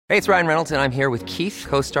Hey, it's Ryan Reynolds, and I'm here with Keith,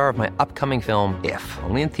 co-star of my upcoming film, If,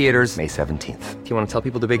 only in theaters May 17th. Do you want to tell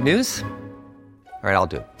people the big news? All right, I'll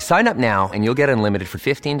do it. Sign up now and you'll get unlimited for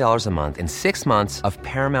 $15 a month and 6 months of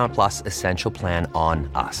Paramount Plus Essential Plan on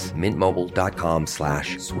us.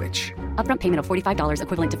 MintMobile.com/switch. Upfront payment of $45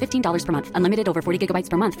 equivalent to $15 per month. Unlimited over 40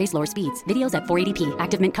 gigabytes per month. Face lower speeds. Videos at 480p.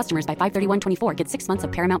 Active Mint customers by 531.24 get 6 months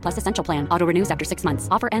of Paramount Plus Essential Plan. Auto renews after 6 months.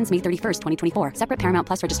 Offer ends May 31st, 2024. Separate Paramount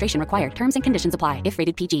Plus registration required. Terms and conditions apply if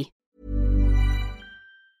rated PG.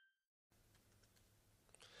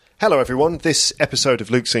 Hello everyone, this episode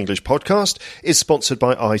of Luke's English Podcast is sponsored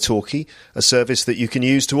by italki, a service that you can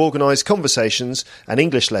use to organise conversations and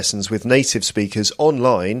English lessons with native speakers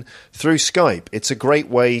online through Skype. It's a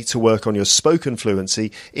great way to work on your spoken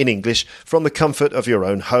fluency in English from the comfort of your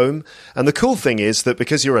own home. And the cool thing is that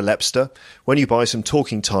because you're a Lepster, when you buy some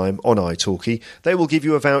talking time on italki, they will give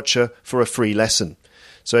you a voucher for a free lesson.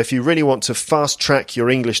 So if you really want to fast-track your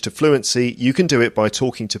English to fluency, you can do it by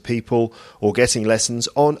talking to people or getting lessons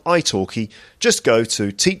on italki. Just go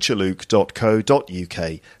to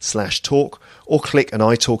teacherluke.co.uk/talk or click an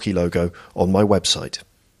italki logo on my website.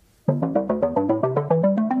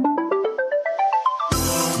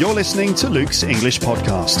 You're listening to Luke's English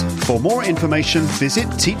Podcast. For more information, visit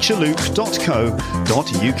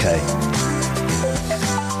teacherluke.co.uk.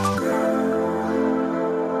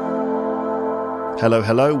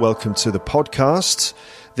 Hello, welcome to the podcast.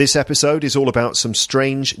 This episode is all about some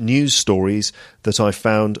strange news stories that I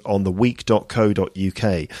found on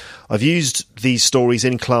theweek.co.uk. I've used these stories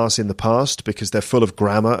in class in the past because they're full of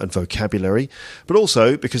grammar and vocabulary, but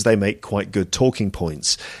also because they make quite good talking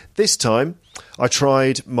points. This time, I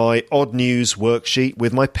tried my odd news worksheet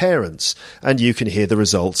with my parents, and you can hear the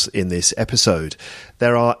results in this episode.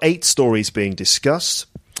 There are 8 stories being discussed.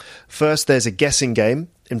 First, there's a guessing game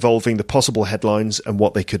involving the possible headlines and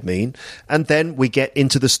what they could mean. And then we get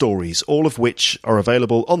into the stories, all of which are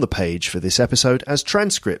available on the page for this episode as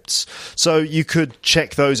transcripts. So you could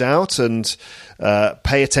check those out and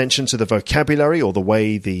pay attention to the vocabulary or the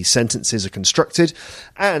way the sentences are constructed,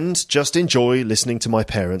 and just enjoy listening to my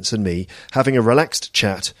parents and me having a relaxed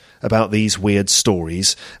chat about these weird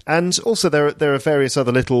stories. And also there are various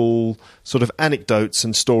other little sort of anecdotes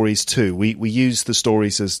and stories too. We use the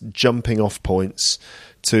stories as jumping off points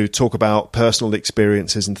to talk about personal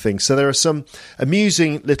experiences and things. So there are some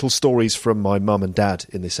amusing little stories from my mum and dad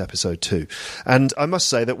in this episode too. And I must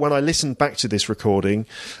say that when I listened back to this recording,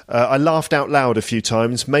 I laughed out loud a few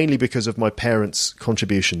times, mainly because of my parents'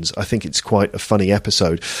 contributions. I think it's quite a funny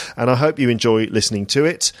episode, and I hope you enjoy listening to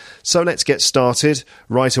it. So let's get started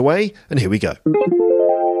right away, and here we go.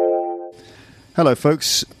 Hello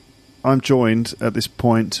folks, I'm joined at this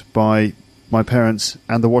point by my parents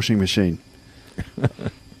and the washing machine.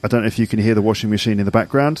 I don't know if you can hear the washing machine in the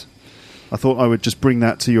background. I thought I would just bring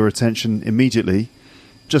that to your attention immediately,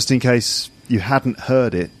 just in case you hadn't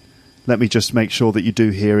heard it. Let me just make sure that you do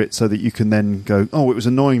hear it so that you can then go, oh, it was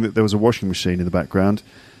annoying that there was a washing machine in the background.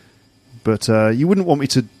 But you wouldn't want me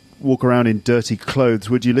to walk around in dirty clothes,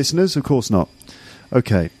 would you, listeners? Of course not.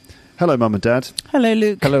 Okay. Hello, Mum and Dad. Hello,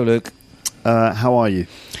 Luke. Hello, Luke. How are you?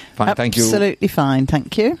 Fine, thank you. Absolutely fine,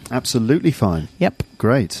 thank you. Absolutely fine. Yep.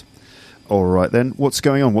 Great. All right, then. What's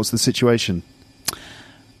going on? What's the situation?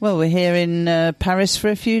 Well, we're here in Paris for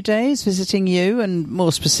a few days, visiting you and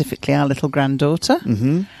more specifically our little granddaughter.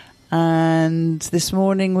 Mm-hmm. And this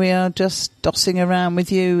morning we are just dossing around with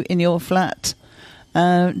you in your flat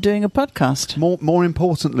doing a podcast. More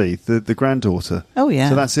importantly, the granddaughter. Oh, yeah.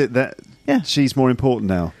 So that's it. Yeah. She's more important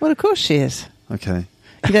now. Well, of course she is. Okay.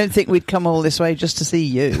 You don't think we'd come all this way just to see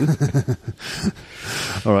you?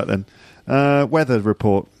 All right, then. Weather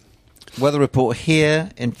report. Weather report here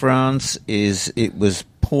in France is it was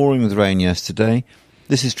pouring with rain yesterday.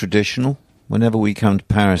 This is traditional. Whenever we come to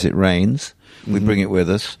Paris, it rains. We bring it with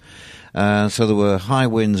us. So there were high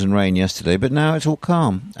winds and rain yesterday, but now it's all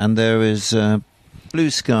calm. And there is blue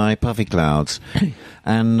sky, puffy clouds.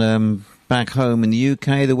 And back home in the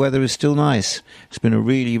UK, the weather is still nice. It's been a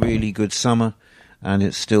really, really good summer, and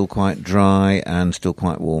it's still quite dry and still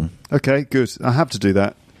quite warm. Okay, good. I have to do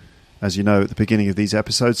that, as you know, at the beginning of these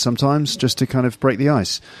episodes sometimes, just to kind of break the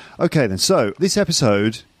ice. Okay, then. So this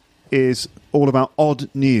episode is all about odd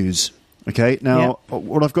news. Okay, now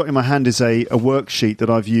what I've got in my hand is a worksheet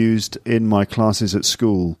that I've used in my classes at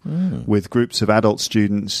school with groups of adult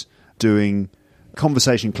students doing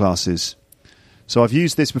conversation classes. So I've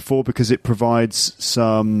used this before because it provides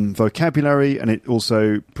some vocabulary and it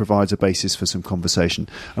also provides a basis for some conversation.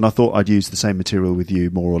 And I thought I'd use the same material with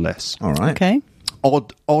you, more or less. All right. Okay.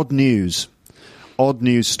 Odd news. Odd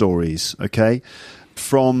news stories, okay?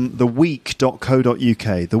 from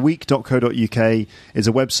theweek.co.uk. Theweek.co.uk is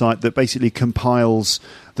a website that basically compiles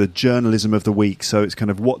the journalism of the week. So it's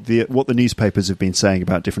kind of what the newspapers have been saying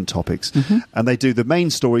about different topics. Mm-hmm. And they do the main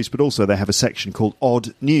stories, but also they have a section called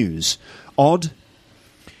Odd News. Odd,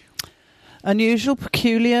 Unusual,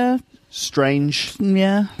 peculiar, strange,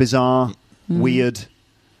 yeah. bizarre, weird.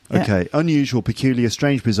 Yeah. Okay, unusual, peculiar,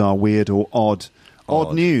 strange, bizarre, weird, or odd.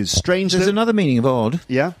 Odd news. Strange. There's another meaning of odd.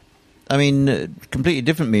 Yeah? I mean, completely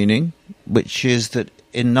different meaning, which is that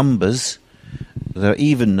in numbers, there are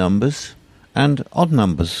even numbers and odd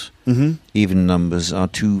numbers. Mm-hmm. Even numbers are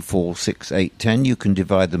 2, 4, 6, 8, 10. You can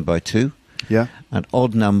divide them by 2. Yeah. And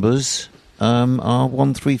odd numbers are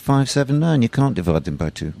 1, 3, 5, 7, 9. You can't divide them by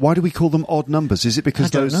 2. Why do we call them odd numbers? Is it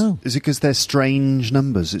because I don't know. Is it because they're strange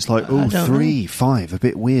numbers? It's like, I don't 3, 5, a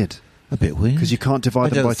bit weird. A bit weird. Because you can't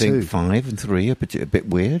divide them by 2. I don't think 5 and 3 are a bit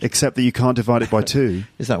weird. Except that you can't divide it by 2.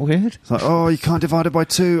 Is that weird? It's like, you can't divide it by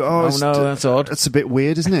 2. Oh, no, that's odd. That's a bit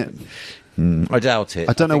weird, isn't it? I doubt it.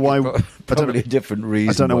 I don't know think why. it's Probably a different reason.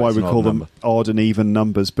 I don't know why it's we an call odd them number. odd and even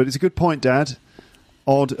numbers, but it's a good point, Dad.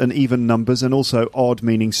 Odd and even numbers, and also odd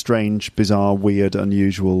meaning strange, bizarre, weird,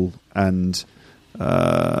 unusual, and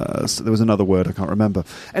so there was another word I can't remember.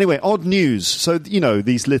 Anyway, odd news. So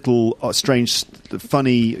these little strange,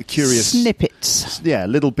 funny, curious Snippets. Yeah,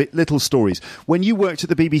 little stories. When you worked at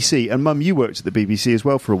the BBC, and Mum, you worked at the BBC as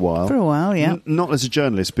well for a while. For a while, yeah. Not as a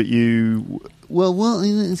journalist, but you. Well,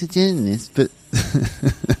 as a journalist, but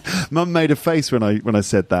Mum made a face when I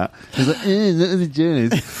said that. She was like, not as a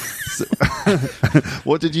journalist. So,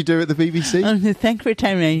 what did you do at the BBC? I'm the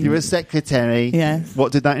secretary. You were a secretary. Yes.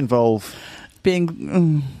 What did that involve?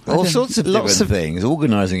 Being All sorts of different things.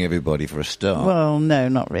 Organising everybody for a start. Well, no,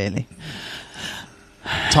 not really.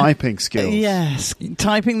 Typing skills. Yes,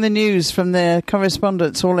 typing the news from their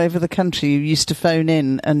correspondents all over the country. You used to phone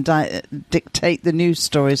in and dictate the news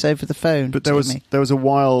stories over the phone. But there was a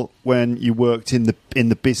while when you worked in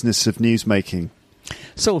the business of newsmaking.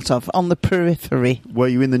 Sort of, on the periphery. Were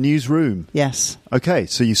you in the newsroom? Yes. Okay,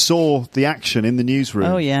 so you saw the action in the newsroom.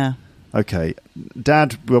 Oh, yeah. Okay.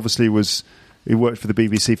 Dad obviously he worked for the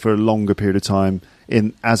BBC for a longer period of time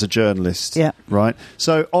as a journalist. Yeah. Right?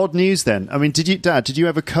 So, odd news then. I mean, Dad, did you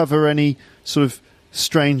ever cover any sort of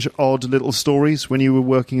strange, odd little stories when you were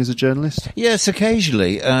working as a journalist? Yes,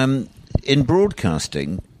 occasionally. In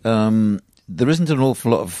broadcasting, there isn't an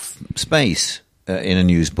awful lot of space in a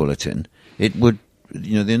news bulletin. It would,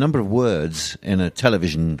 the number of words in a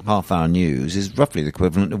television half-hour news is roughly the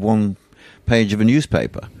equivalent of one page of a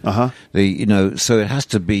newspaper. Uh-huh. So it has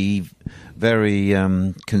to be very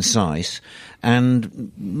concise,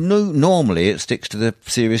 and normally it sticks to the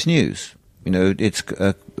serious news. It's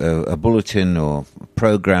a bulletin or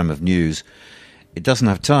program of news. It doesn't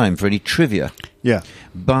have time for any trivia. Yeah.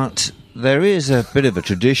 But there is a bit of a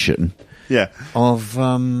tradition of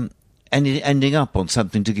ending up on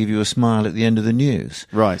something to give you a smile at the end of the news.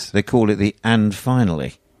 Right. They call it the "and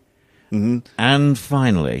finally." Mm-hmm. And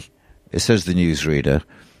finally, it says the newsreader,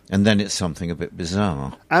 and then it's something a bit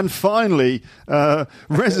bizarre. And finally,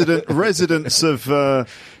 residents of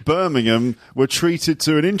Birmingham were treated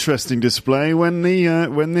to an interesting display when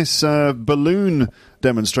this balloon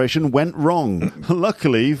demonstration went wrong.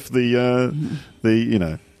 Luckily, That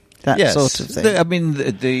yes, sort of thing. I mean,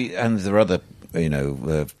 and there are other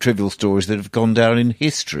trivial stories that have gone down in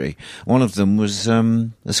history. One of them was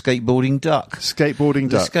a skateboarding duck. The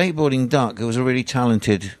Skateboarding duck, it was a really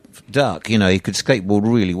talented duck. He could skateboard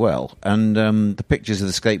really well. And the pictures of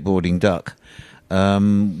the skateboarding duck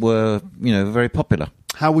were, very popular.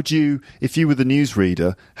 How would you, if you were the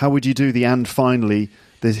newsreader, how would you do the "and finally,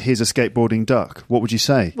 here's a skateboarding duck"? What would you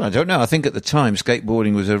say? Well, I don't know. I think at the time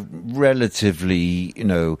skateboarding was a relatively,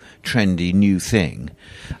 trendy new thing.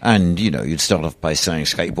 And, you'd start off by saying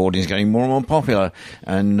skateboarding is getting more and more popular.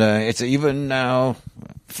 And it's even now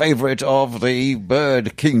favourite of the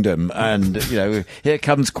bird kingdom. And, here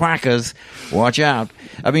comes Quackers. Watch out.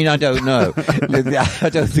 I mean, I don't know. I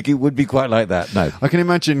don't think it would be quite like that, no. I can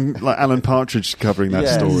imagine like Alan Partridge covering that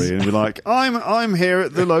story and be like, I'm here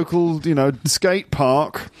at the local, skate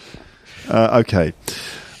park. Okay.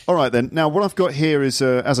 All right, then. Now, what I've got here is,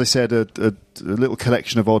 as I said, a little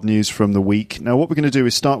collection of odd news from the week. Now, what we're going to do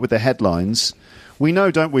is start with the headlines. We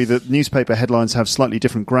know, don't we, that newspaper headlines have slightly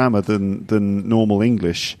different grammar than normal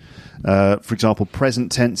English. For example,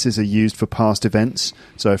 present tenses are used for past events.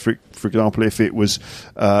 So, for example, if it was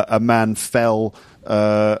a man fell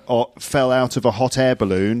out of a hot air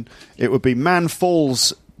balloon, it would be "man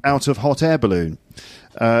falls out of hot air balloon."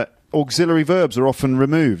 Auxiliary verbs are often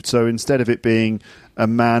removed. So instead of it being "a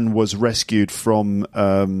man was rescued from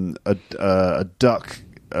a duck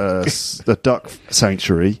the duck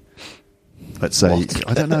sanctuary. Let's say,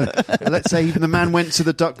 I don't know. Let's say even the man went to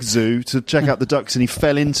the duck zoo to check out the ducks and he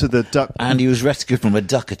fell into the duck. And he was rescued from a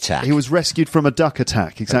duck attack. He was rescued from a duck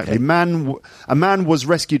attack, exactly. Okay. A man was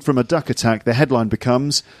rescued from a duck attack. The headline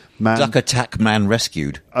becomes... Duck attack, man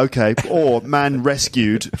rescued. Okay, or man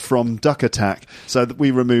rescued from duck attack. So that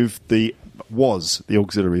we remove the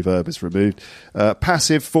auxiliary verb is removed.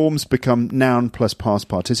 Passive forms become noun plus past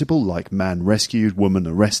participle, like man rescued, woman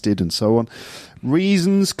arrested, and so on.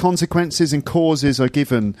 Reasons, consequences, and causes are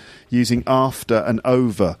given using after and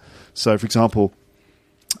over. So, for example,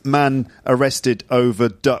 man arrested over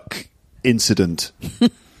duck incident.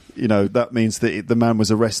 That means that the man was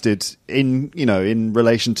arrested in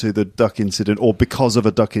relation to the duck incident or because of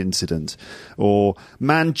a duck incident. Or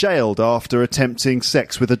man jailed after attempting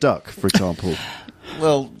sex with a duck, for example.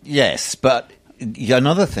 Well, yes, but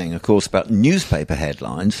another thing, of course, about newspaper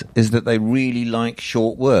headlines is that they really like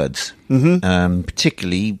short words,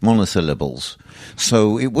 particularly monosyllables.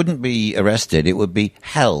 So it wouldn't be arrested, it would be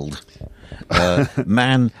held.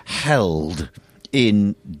 Man held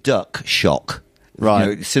in duck shock.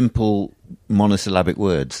 Right. Simple monosyllabic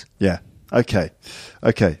words. Yeah. Okay.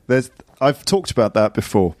 I've talked about that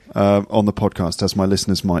before on the podcast, as my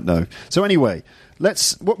listeners might know. So anyway,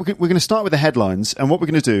 we're going to start with the headlines, and what we're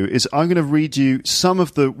going to do is I'm going to read you some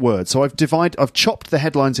of the words. So I've chopped the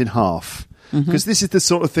headlines in half. Because this is the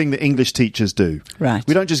sort of thing that English teachers do. Right.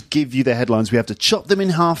 We don't just give you the headlines. We have to chop them in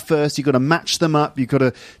half first. You've got to match them up. You've got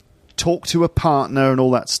to talk to a partner and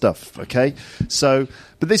all that stuff, okay?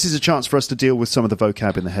 But this is a chance for us to deal with some of the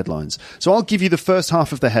vocab in the headlines. So I'll give you the first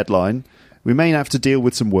half of the headline. We may have to deal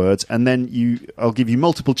with some words, and then I'll give you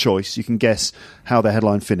multiple choice. You can guess how the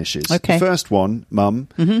headline finishes. Okay. The first one, Mum,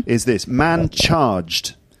 is this. Man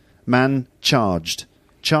charged. Man charged.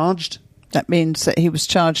 Charged? That means that he was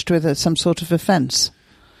charged with some sort of offence.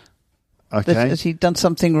 Okay. That he'd done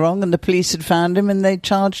something wrong and the police had found him and they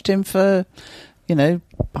charged him for,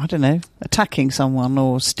 I don't know, attacking someone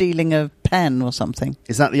or stealing a pen or something.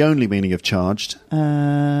 Is that the only meaning of charged?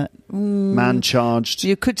 Man charged.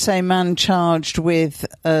 You could say man charged with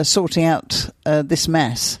sorting out this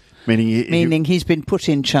mess. Meaning he's been put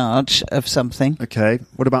in charge of something. Okay.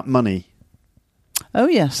 What about money? Oh,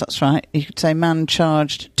 yes, that's right. You could say man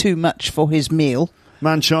charged too much for his meal.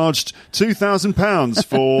 Man charged £2,000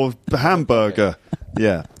 for the hamburger.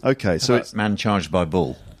 Yeah. Okay. So it's man charged by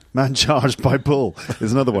bull. Man charged by bull.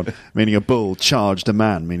 There's another one, meaning a bull charged a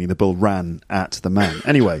man, meaning the bull ran at the man.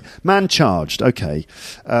 Anyway, man charged. Okay.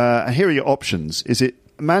 Here are your options. Is it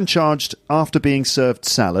man charged after being served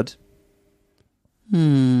salad?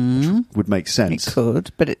 Which would make sense. It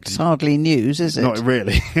could, but it's hardly news, is it? Not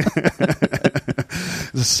really.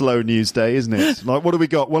 It's a slow news day, isn't it? Like, what do we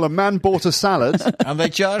got? Well, a man bought a salad. And they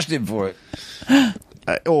charged him for it.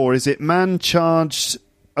 Or is it man charged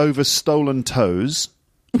over stolen toes?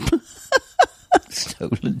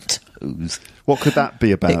 Stolen toes. What could that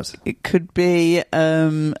be about? It could be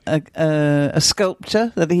a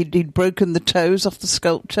sculpture that he'd broken the toes off the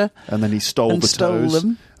sculpture, and then he stole the toes,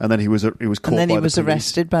 them. And then he was caught, and then by he was the police.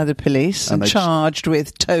 arrested by the police and charged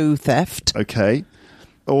with toe theft. Okay,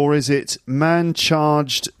 or is it man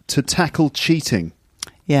charged to tackle cheating?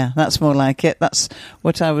 Yeah, that's more like it. That's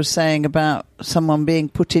what I was saying about someone being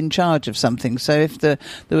put in charge of something. So if there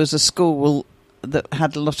was a school that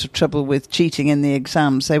had a lot of trouble with cheating in the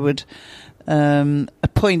exams, they would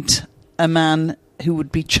appoint a man who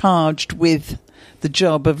would be charged with the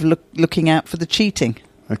job of looking out for the cheating.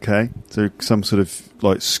 Okay, so some sort of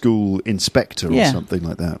like school inspector or something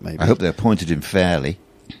like that, maybe. I hope they appointed him fairly.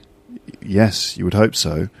 Yes, you would hope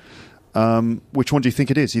so. Which one do you think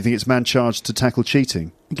it is? You think it's man charged to tackle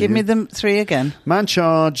cheating? Give me them three again. Man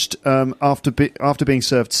charged after being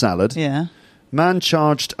served salad. Yeah. Man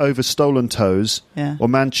charged over stolen toes. Yeah. Or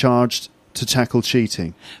man charged to tackle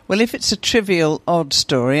cheating. Well, if it's a trivial, odd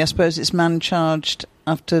story, I suppose it's man charged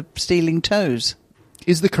after stealing toes.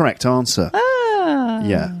 Is the correct answer.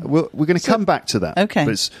 Yeah. We're going to come back to that.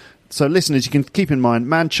 Okay. So listeners, you can keep in mind,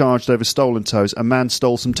 man charged over stolen toes, a man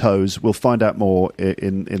stole some toes. We'll find out more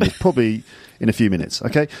in probably in a few minutes.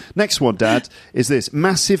 Okay. Next one, Dad, is this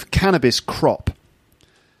massive cannabis crop.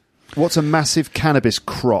 What's a massive cannabis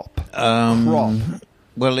crop? Crop.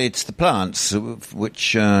 Well, it's the plants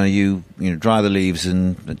which you dry the leaves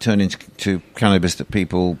and turn into cannabis that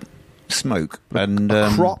people smoke. And a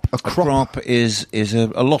crop. A crop is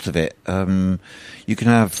a lot of it. You can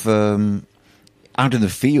have out in the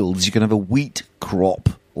fields. You can have a wheat crop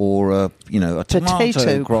or a tomato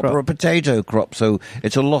Potato crop crop. or a potato crop. So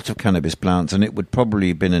it's a lot of cannabis plants, and it would probably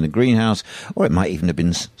have been in a greenhouse, or it might even have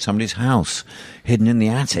been somebody's house, hidden in the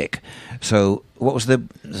attic. So what was the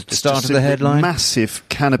start Just of the a headline? Massive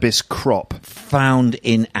cannabis crop. Found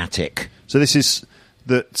in attic. So this is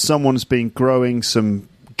that someone's been growing some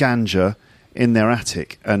ganja in their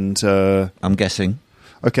attic, and I'm guessing.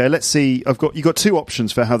 okay, let's see. You got two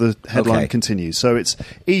options for how the headline Okay. continues. So it's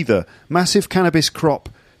either massive cannabis crop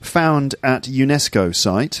found at UNESCO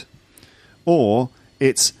site, or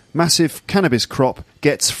it's massive cannabis crop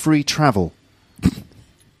gets free travel.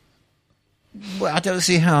 Well, I don't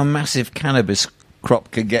see how a massive cannabis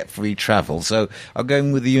crop could get free travel, so I'll go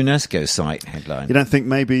in with the UNESCO site headline. You don't think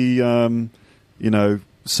maybe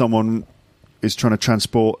someone is trying to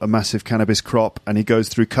transport a massive cannabis crop and he goes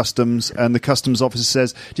through customs and the customs officer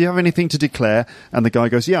says, do you have anything to declare? And the guy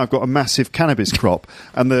goes, yeah, I've got a massive cannabis crop.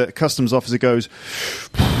 And the customs officer goes,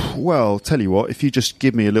 well, tell you what, if you just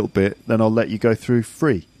give me a little bit, then I'll let you go through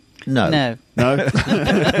free. No. No. No?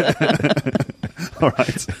 All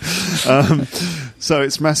right. So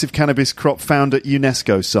it's massive cannabis crop found at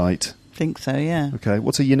UNESCO site. Think so, yeah. Okay,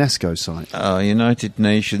 what's a UNESCO site? United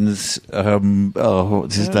Nations.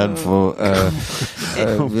 What's it stand for?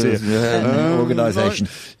 Organisation.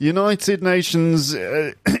 United Nations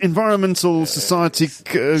Environmental Society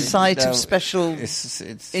Site of special...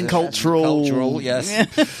 It's cultural. Yes.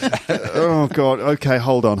 Oh God. Okay,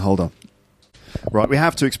 hold on. Right, we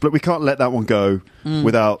have to explain. We can't let that one go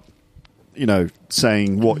without,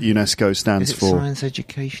 saying what UNESCO stands Is it for. science,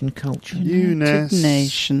 education, culture? United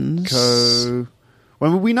Nations.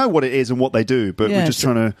 Well, we know what it is and what they do, but we're just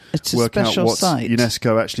trying it's to a work out special what site.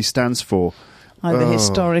 UNESCO actually stands for. Either Oh.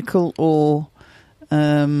 historical or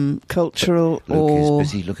cultural Luke or...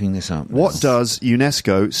 is busy looking this up. What does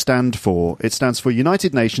UNESCO stand for? It stands for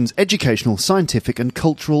United Nations Educational, Scientific and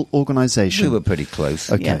Cultural Organisation. We were pretty close.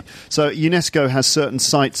 Okay. Yeah. So UNESCO has certain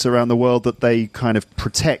sites around the world that they kind of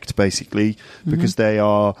protect, basically, because they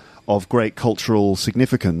are of great cultural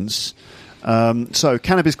significance. So,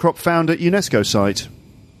 cannabis crop found at UNESCO site.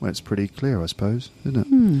 Well, it's pretty clear, I suppose, isn't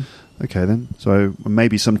it? Okay, then. So,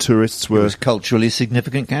 maybe some tourists It were... was culturally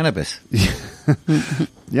significant cannabis.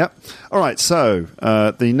 Yep. All right, so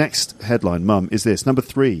the next headline, Mum, is this. Number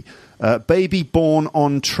 3, baby born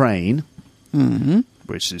on train,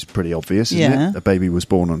 which is pretty obvious, isn't Yeah. it? A baby was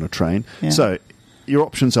born on a train. Yeah. So your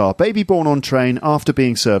options are baby born on train after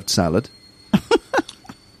being served salad.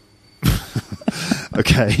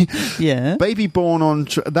 Okay. Yeah. Baby born on...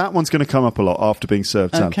 that one's going to come up a lot, after being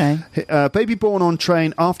served salad. Okay. Baby born on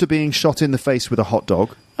train after being shot in the face with a hot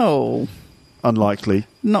dog. Oh, Unlikely.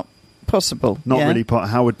 not possible. Not Yeah. really.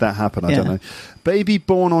 How would that happen? I don't Yeah. know. Baby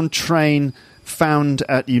born on train found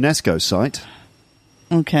at UNESCO site.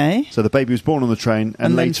 Okay. So the baby was born on the train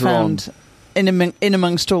and then later on... found in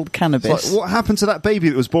amongst all the cannabis. It's like, what happened to that baby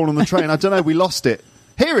that was born on the train? I don't know. We lost it.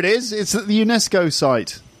 Here it is. It's at the UNESCO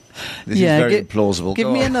site. This is very implausible. Give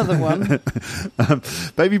Go me on. another one.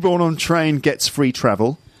 Baby born on train gets free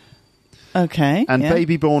travel. Okay. And yeah.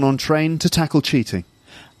 baby born on train to tackle cheating.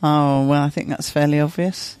 Oh, well, I think that's fairly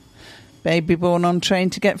obvious. Baby born on train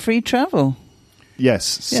to get free travel.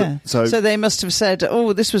 Yes. Yeah. So they must have said,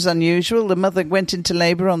 oh, this was unusual. The mother went into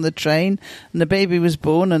labour on the train and the baby was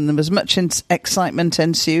born and there was much excitement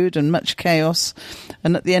ensued and much chaos.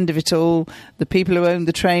 And at the end of it all, the people who owned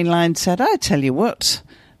the train line said, I tell you what,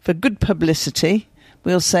 for good publicity,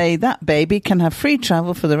 we'll say that baby can have free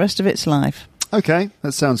travel for the rest of its life. okay,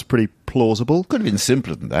 that sounds pretty plausible. Could have been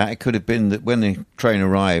simpler than that. It could have been that when the train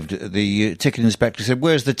arrived, the ticket inspector said,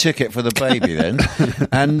 "Where's the ticket for the baby then?"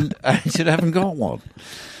 and he said, "I haven't got one."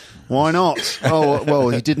 Why not? Oh, well,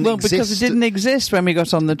 he didn't Well, exist. because it didn't exist when we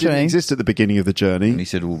got on the didn't train. exist at the beginning of the journey. And he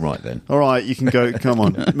said, "All right then." All right, you can go. Come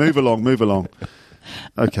on, move along.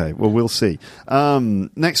 Okay, well, we'll see.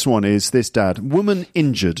 Next one is this, Dad. Woman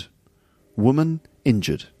injured.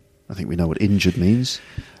 I think we know what injured means.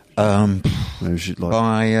 Maybe we should,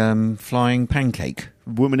 By flying pancake.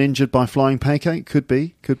 woman injured by flying pancake. Could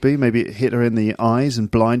be. Maybe it hit her in the eyes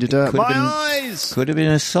and blinded her. Could have My been- eyes! Could have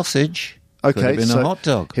been a sausage. Okay, Could have been so a hot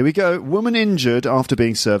dog. Here we go. Woman injured after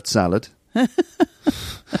being served salad.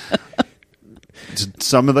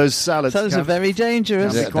 Some of those salads. Those are Kath, very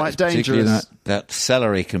dangerous. Yeah. quite Particularly dangerous. That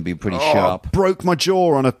celery can be pretty Oh, sharp. broke my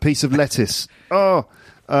jaw on a piece of lettuce.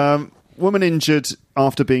 Woman injured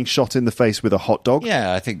after being shot in the face with a hot dog.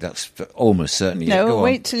 Yeah, I think that's almost certainly it. No, Go on.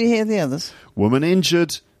 wait till you hear the others. Woman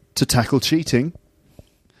injured to tackle cheating.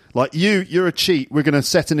 Like you're a cheat. We're going to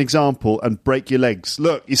set an example and break your legs.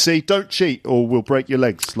 Look, you see, don't cheat or we'll break your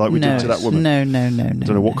legs like we no, did to that woman. No. I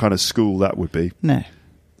don't know what kind of school that would be. No.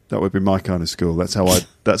 That would be my kind of school. That's how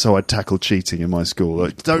I'd tackle cheating in my school.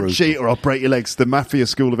 Like, don't cheat or I'll break your legs. The Mafia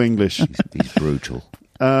School of English. He's brutal.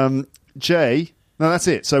 Jay. No, that's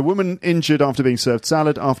it. So, woman injured after being served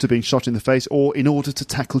salad, after being shot in the face, or in order to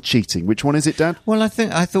tackle cheating. Which one is it, Dad? Well, I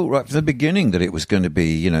thought right from the beginning that it was going to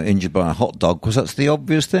be, injured by a hot dog, because that's the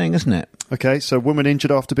obvious thing, isn't it? Okay, so woman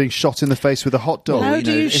injured after being shot in the face with a hot dog. How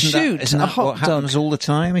do you shoot isn't a that hot what dog? happens all the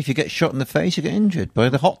time? If you get shot in the face, you get injured by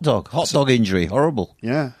the hot dog. Hot dog injury, horrible.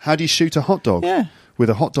 Yeah. How do you shoot a hot dog? Yeah.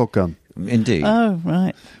 With a hot dog gun. Indeed. Oh,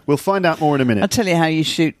 right. We'll find out more in a minute. I'll tell you how you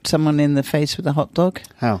shoot someone in the face with a hot dog.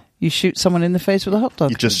 How? You shoot someone in the face with a hot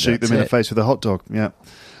dog. You just shoot them in the face with a hot dog. Yeah.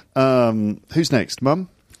 Who's next, Mum?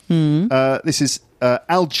 This is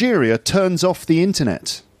Algeria turns off the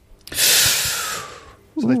internet.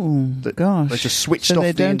 So Gosh. They just switched so off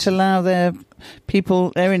they the don't allow their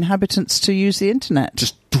inhabitants to use the internet.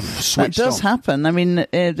 Just that switched does off. happen. I mean,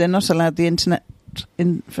 they're not allowed the internet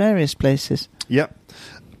in various places. Yep.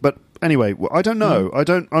 But anyway, I don't know.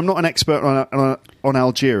 I'm not an expert on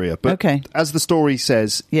Algeria, but Okay. as the story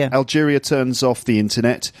says, Yeah. Algeria turns off the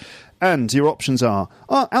internet, and your options are: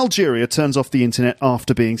 Algeria turns off the internet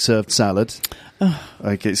after being served salad.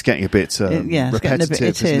 Okay, it's getting a bit it's getting a bit- repetitive, it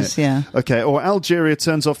isn't is, yeah. Okay, or Algeria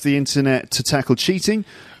turns off the internet to tackle cheating,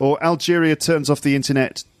 or Algeria turns off the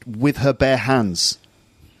internet with her bare hands.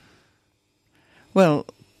 Well,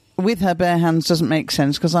 with her bare hands doesn't make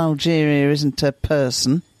sense because Algeria isn't a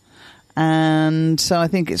person. And so I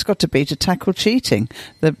think it's got to be to tackle cheating.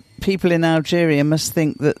 The people in Algeria must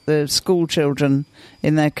think that the school children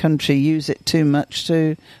in their country use it too much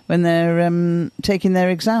when they're taking their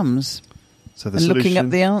exams So the and looking solution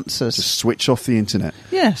up the answers. to switch off the internet.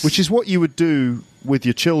 Yes. Which is what you would do with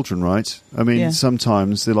your children, right? I mean, Yeah.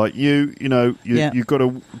 sometimes they're like, you've got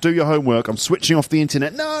to do your homework. I'm switching off the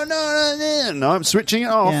internet. No, I'm switching it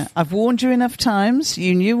off. Yeah, I've warned you enough times.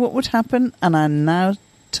 You knew what would happen, and I'm now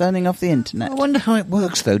turning off the internet. I wonder how it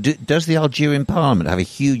works, though. Does the Algerian Parliament have a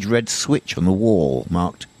huge red switch on the wall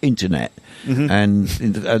marked Internet? And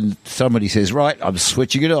somebody says, right, I'm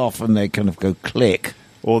switching it off, and they kind of go click.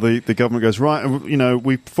 Or the government goes, right,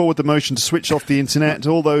 we forward the motion to switch off the internet.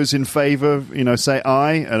 All those in favour, say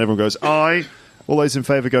aye, and everyone goes aye. All those in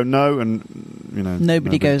favour go no, and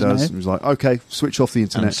Nobody goes does. no. It's like, okay, switch off the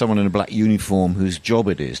internet. And someone in a black uniform whose job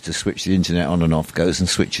it is to switch the internet on and off goes and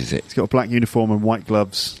switches it. It's got a black uniform and white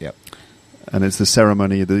gloves. Yep. And it's the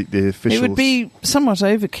ceremony, the officials. It would be somewhat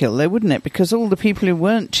overkill, though, wouldn't it? Because all the people who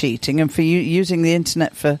weren't cheating and for using the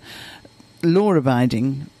internet for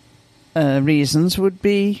law-abiding reasons wouldn't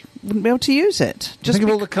be able to use it. Think of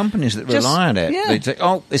all the companies that rely on it. yeah. They'd say,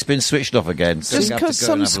 oh, it's been switched off again. Just because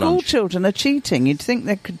some school children are cheating, you'd think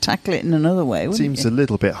they could tackle it in another way, wouldn't Seems you? a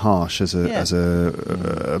little bit harsh as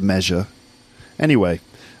a measure. Anyway,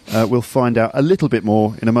 we'll find out a little bit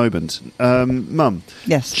more in a moment. Mum.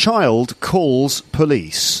 Yes. Child calls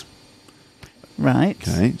police. Right.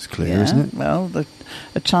 Okay, it's clear, Yeah, isn't it? Well,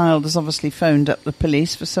 a child has obviously phoned up the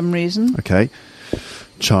police for some reason. Okay.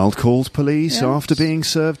 Child calls police Yes. after being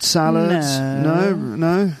served salad. No.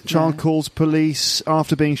 No. Child No. calls police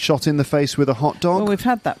after being shot in the face with a hot dog. Well, we've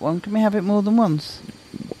had that one. Can we have it more than once?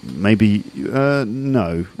 Maybe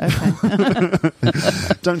no. Okay.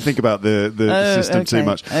 Don't think about the system too okay,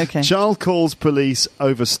 much. okay. Child calls police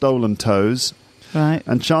over stolen toes, Right.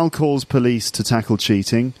 and child calls police to tackle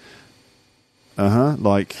cheating.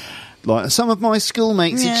 Like some of my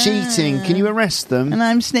schoolmates are cheating. Can you arrest them? And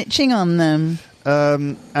I'm snitching on them.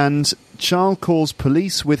 And child calls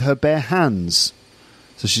police with her bare hands.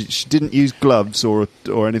 So she didn't use gloves or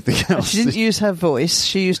anything else. She didn't use her voice.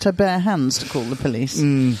 She used her bare hands to call the police.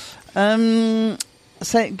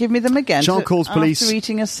 So give me them again. Child calls police after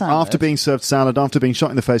eating a salad. after being served salad, after being shot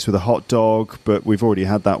in the face with a hot dog, but we've already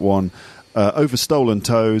had that one. Over stolen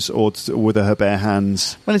toes or with her bare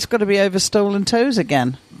hands. Well, it's got to be over stolen toes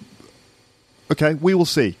again. Okay, we will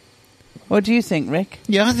see. What do you think, Rick?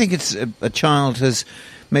 Yeah, I think it's a child has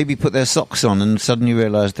maybe put their socks on and suddenly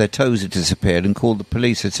realised their toes had disappeared and called the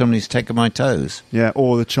police, said, somebody's taken my toes. Yeah,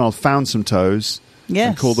 or the child found some toes Yes.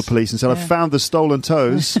 and called the police and said, I found the stolen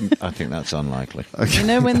toes. I think that's unlikely. You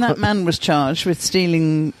know when that man was charged with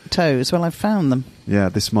stealing toes? Well, I found them. Yeah,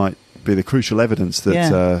 this might be the crucial evidence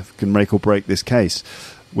that can make or break this case.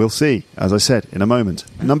 We'll see, as I said, in a moment.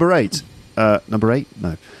 Number 8.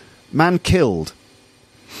 No. Man killed,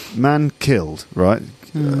 right?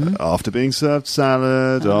 After being served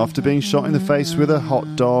salad, after being shot in the face with a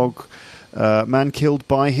hot dog. Man killed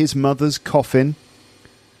by his mother's coffin.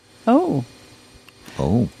 Oh.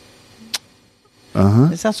 Oh.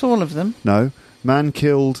 Is that all of them? No. Man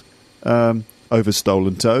killed over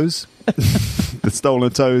stolen toes. The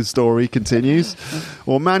stolen toes story continues.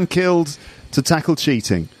 Or man killed to tackle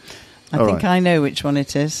cheating. I All think right. I know which one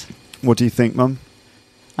it is. What do you think, Mum?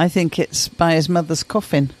 I think it's by his mother's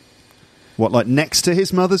coffin. What, like next to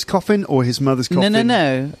his mother's coffin or his mother's coffin?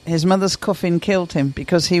 No. His mother's coffin killed him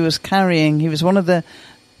because he was one of the,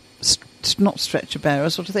 not stretcher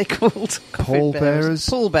bearers, what are they called? Pall bearers?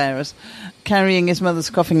 Pall bearers. Carrying his mother's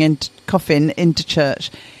coffin into church.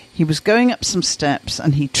 He was going up some steps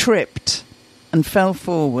and he tripped and fell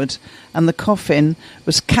forward, and the coffin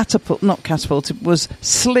was was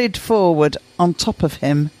slid forward on top of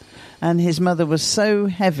him. And his mother was so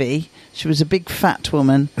heavy, she was a big fat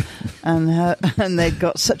woman, and they'd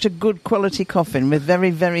got such a good quality coffin with very,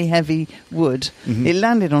 very heavy wood. Mm-hmm. It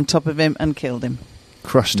landed on top of him and killed him.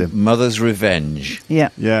 Crushed him. Mother's revenge. Yeah.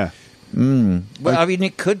 Yeah. Well, I mean,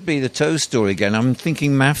 it could be the toe story again. I'm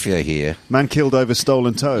thinking mafia here. Man killed over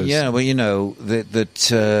stolen toes. Yeah, well, you know,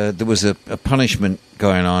 that there was a punishment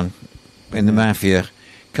going on in the mafia.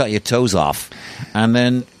 Cut your toes off. And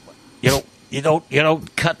then, you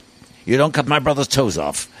don't cut my brother's toes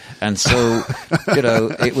off. And so,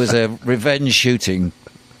 it was a revenge shooting.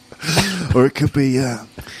 Or it could be,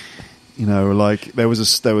 like there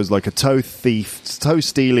was like a toe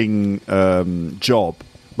stealing job.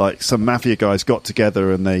 Like some mafia guys got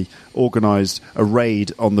together and they organised a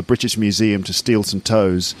raid on the British Museum to steal some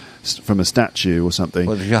toes from a statue or something.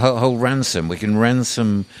 Well, the whole ransom. We can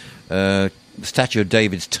ransom statue of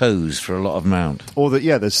David's toes for a lot of amount. Or that,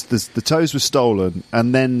 the toes were stolen,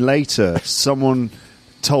 and then later someone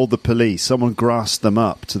told the police, someone grasped them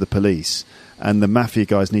up to the police, and the mafia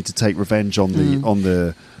guys need to take revenge on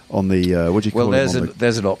the what do you call it? Well,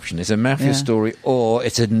 there's an option. It's a mafia story, or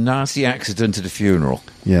it's a nasty accident at a funeral.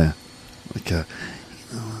 Yeah, I'm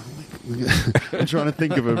trying to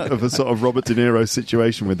think of a sort of Robert De Niro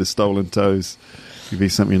situation with the stolen toes. It'd be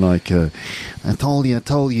something like, I told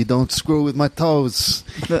you, don't screw with my toes.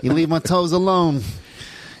 You leave my toes alone.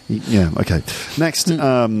 Yeah, okay. Next,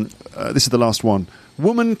 this is the last one.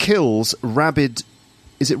 Woman kills rabid.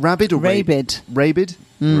 Is it rabid or rabid? Rabid?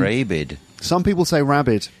 Rabid. Some people say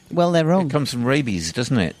rabid. Well, they're wrong. It comes from rabies,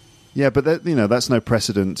 doesn't it? Yeah, but that's no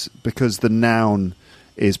precedent because the noun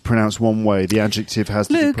is pronounced one way. The adjective has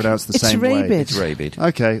to be pronounced the same way. It's rabid.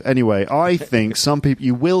 Okay, anyway, I think some people,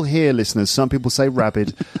 you will hear listeners, some people say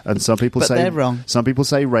rabid and some people say... they're wrong. Some people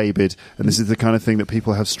say rabid, and this is the kind of thing that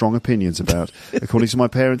people have strong opinions about. According to my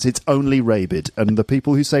parents, it's only rabid, and the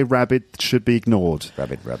people who say rabid should be ignored.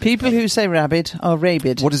 Rabid. People who say rabid are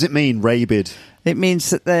rabid. What does it mean, rabid? It means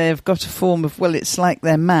that they've got a form of, it's like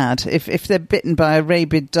they're mad. If they're bitten by a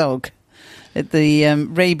rabid dog, the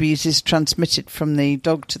rabies is transmitted from the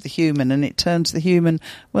dog to the human, and it turns the human,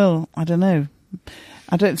 I don't know.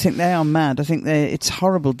 I don't think they are mad. I think it's a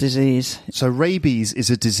horrible disease. So rabies is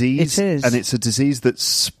a disease? It is. And it's a disease that's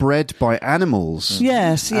spread by animals?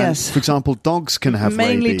 Yes. For example, dogs can have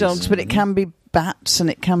rabies. Mainly dogs, but it can be bats and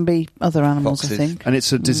it can be other animals, Foxes. I think. And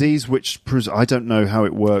it's a disease which, I don't know how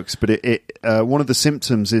it works, but one of the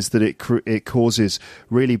symptoms is that it causes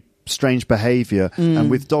really strange behaviour, and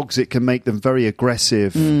with dogs it can make them very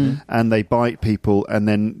aggressive, and they bite people, and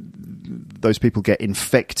then those people get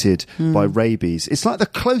infected by rabies. It's like the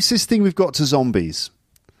closest thing we've got to zombies.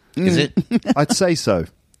 Is it? I'd say so.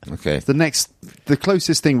 Okay. The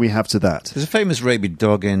closest thing we have to that. There's a famous rabid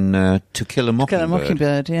dog in To Kill a Mockingbird. Kill a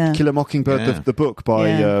Mockingbird, yeah. Kill a Mockingbird, Yeah. the book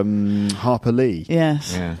by Harper Lee.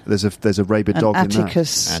 Yes. Yeah. There's a rabid And dog in that.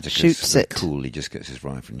 Atticus shoots it. Cool. He just gets his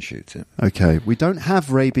rifle and shoots it. Okay, we don't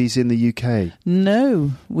have rabies in the UK. No,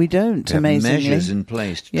 we don't, They have amazingly. measures in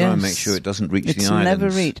place to try and make sure it doesn't reach It's the islands. never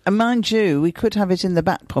reached. And mind you, we could have it in the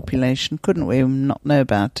bat population, couldn't we, and not know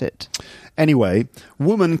about it? Anyway,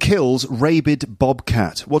 woman kills rabid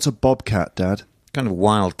bobcat. What's a bobcat, Dad? Kind of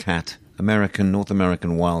wildcat. North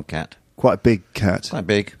American wildcat. Quite a big cat. Quite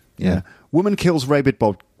big. Yeah. Woman kills rabid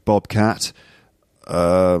bobcat.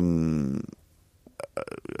 I've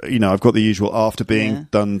got the usual after being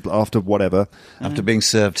done, after whatever. After being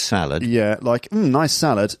served salad. Yeah, like, nice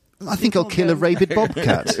salad. I think I'll kill a rabid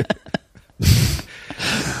bobcat.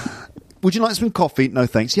 Would you like some coffee? No,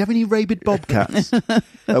 thanks. Do you have any rabid bobcats?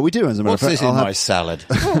 We do, as a matter of What's fact. this in my salad?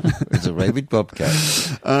 It's a rabid bobcat.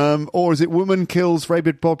 Or is it woman kills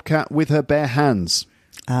rabid bobcat with her bare hands?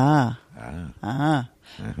 It's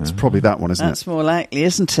probably that one, isn't That's more likely,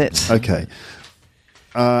 isn't it? it? Okay.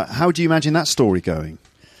 How do you imagine that story going?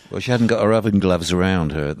 Well, she hadn't got her oven gloves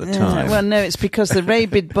around her at the time. Well, no, it's because the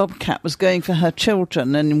rabid bobcat was going for her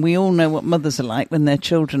children, and we all know what mothers are like when their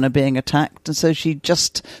children are being attacked, and so she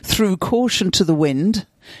just threw caution to the wind.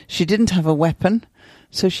 She didn't have a weapon,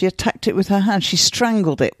 so she attacked it with her hands. She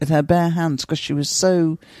strangled it with her bare hands because she was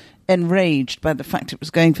so enraged by the fact it was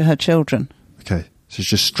going for her children. Okay, so she's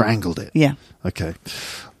just strangled it. Yeah. Okay,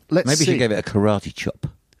 let's Maybe see. she gave it a karate chop.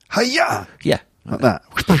 Hiya! Yeah. Like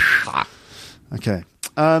that. Okay.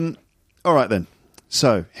 All right then.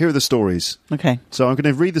 So here are the stories. Okay. So I'm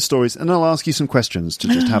going to read the stories, and I'll ask you some questions to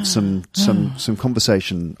just have some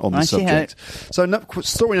conversation on the Righty-ho. subject. So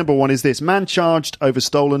story number 1 is this: man charged over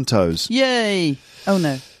stolen toes. Yay! Oh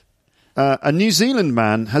no. A New Zealand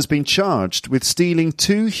man has been charged with stealing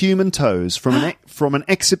 2 human toes from an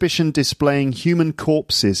exhibition displaying human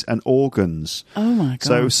corpses and organs. Oh my god.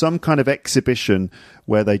 So some kind of exhibition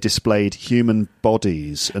where they displayed human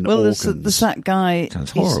bodies and organs. Well, there's that guy.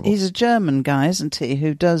 Sounds horrible. He's a German guy, isn't he?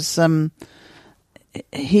 Who does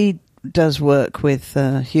he does work with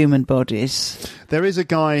human bodies. There is a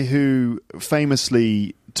guy who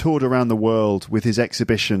famously toured around the world with his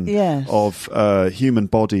exhibition Yes. of human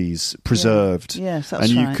bodies preserved. Yes, that's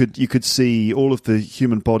and right. you could see all of the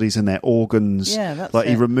human bodies and their organs. Yeah, that's like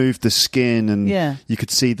he it. removed the skin, and Yeah. you could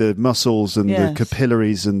see the muscles and the Yes.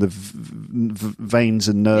 capillaries and the veins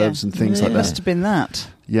and nerves and things it like must that. have been that.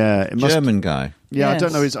 Yeah, it must. German guy. Yeah, I Yes.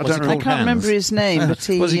 don't know. I What's don't he I called? can't Hans. remember his name, but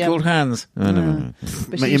he Was he called Hans? Oh, no.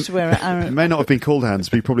 But he used to wear It may not have been called hands,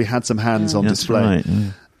 but he probably had some hands on That's display. right.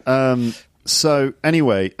 Yeah. So,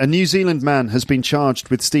 anyway, a New Zealand man has been charged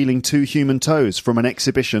with stealing 2 human toes from an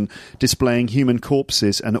exhibition displaying human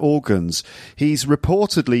corpses and organs. He's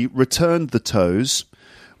reportedly returned the toes,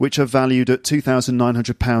 which are valued at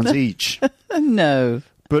 £2,900 each, No.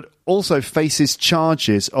 but also faces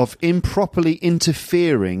charges of improperly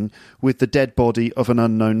interfering with the dead body of an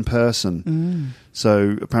unknown person.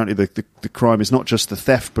 So, apparently the crime is not just the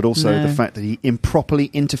theft, but also No. the fact that he improperly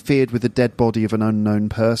interfered with the dead body of an unknown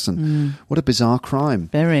person. What a bizarre crime.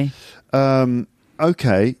 Very.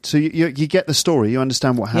 Okay, so you get the story, you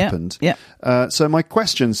understand what Yeah, happened. yeah. So my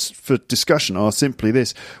questions for discussion are simply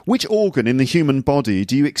this: which organ in the human body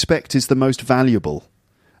do you expect is the most valuable,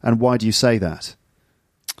 and why do you say that?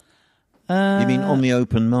 You mean on the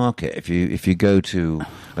open market? If you go to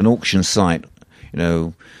an auction site,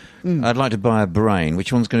 I'd like to buy a brain.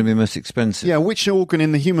 Which one's going to be most expensive? Yeah, which organ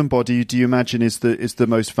in the human body do you imagine is the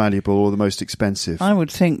most valuable or the most expensive? I would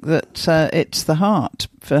think that it's the heart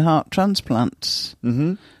for heart transplants.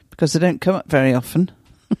 Mm-hmm. Because they don't come up very often.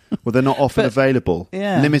 Well, they're not often But- available.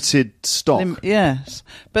 yeah. Limited stock. Yes.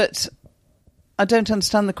 But I don't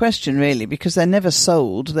understand the question, really, because they're never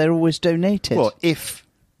sold. They're always donated. Well,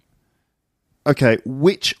 okay,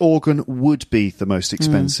 which organ would be the most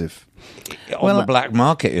expensive? On Well, the black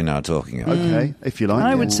market you're now talking about. Okay, if you like. I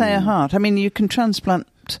yeah. would say a heart. I mean, you can transplant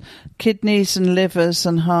kidneys and livers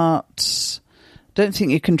and hearts. Don't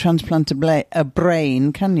think you can transplant a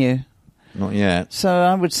brain, can you? Not yet. So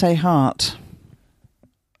I would say heart.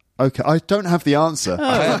 Okay, I don't have the answer.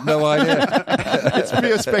 I have no idea. It's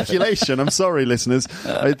pure speculation. I'm sorry, listeners.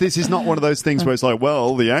 This is not one of those things where it's like,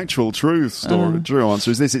 well, the actual true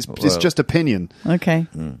answer is this. It's just opinion. Okay.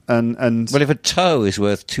 And Well, if a toe is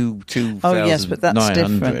worth Oh, yes, but that's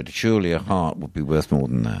 2,900, different. surely a heart would be worth more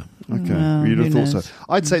than that. okay, Well, you'd have who thought so. knows?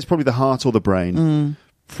 I'd say it's probably the heart or the brain.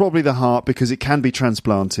 Probably the heart because it can be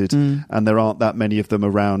transplanted and there aren't that many of them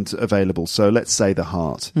around available. So let's say the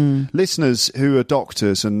heart. Listeners who are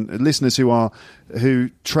doctors and listeners who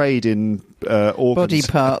trade in organs Body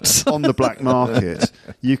parts. on the black market,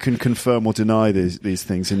 you can confirm or deny these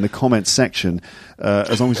things in the comments section.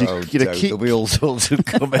 As long as you, There'll be all sorts of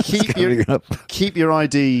comments coming up. keep your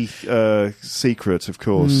ID secret, of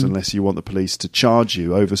course, unless you want the police to charge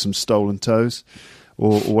you over some stolen toes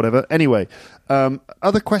or whatever. Anyway,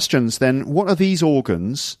 other questions then. What are these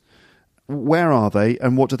organs? Where are they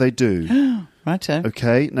and what do they do? Righto.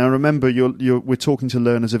 Okay, now remember we're talking to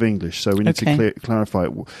learners of English, so we need Okay. to clarify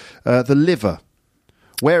it. The liver.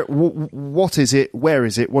 What is it? Where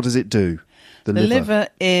is it? What does it do? The liver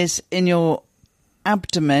is in your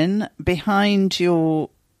abdomen, behind your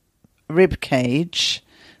rib cage.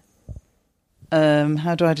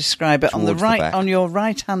 How do I describe it? Towards the back. On your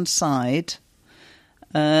right hand side.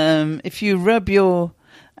 If you rub your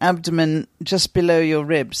abdomen just below your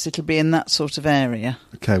ribs, it'll be in that sort of area.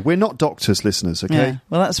 Okay, we're not doctors, listeners. Okay, Yeah.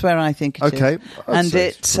 Well, that's where I think it is. Okay, I'd And say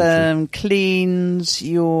it it's probably cleans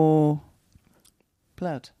your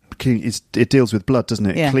blood. It deals with blood, doesn't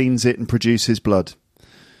it? Yeah. It cleans it and produces blood.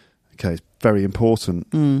 Okay, it's very important.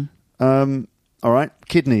 All right,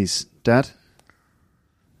 kidneys, Dad.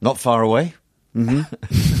 Not far away. Mm-hmm.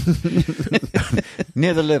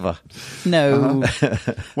 Near the liver. No.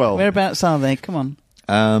 Well, Whereabouts are they? Come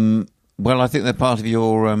on. Well, I think they're part of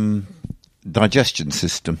your digestion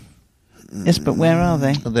system. Yes, but where are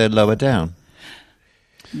they? They're lower down.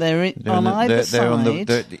 They're on either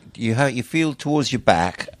side. You feel towards your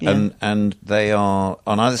back, Yeah. and they are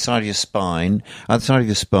on either side of your spine. Either side of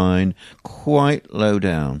your spine, quite low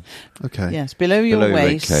down. Okay. Yes, below your Below your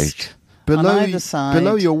waist. ribcage. On either side.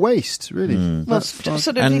 Below your waist, really. Mm. Well, That's fine.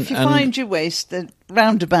 sort of, And- if you and- find your waist, then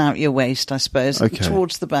round about your waist, I suppose, Okay.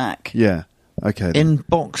 towards the back. Yeah. Okay. then. In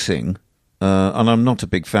boxing, and I'm not a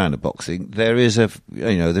big fan of boxing, there is there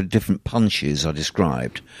are different punches are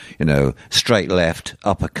described. Straight left,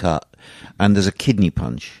 uppercut, and there's a kidney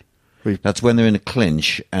punch. That's when they're in a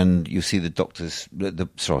clinch and you see the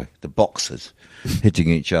boxers hitting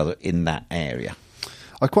each other in that area.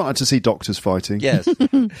 I quite like to see doctors fighting. Yes.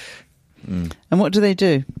 And what do they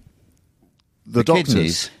do? The doctors.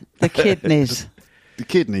 Kidneys. The kidneys. The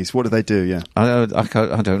kidneys. What do they do? Yeah.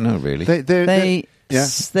 I don't know really. They yeah.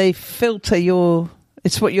 they filter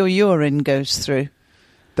it's what your urine goes through.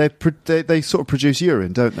 They sort of produce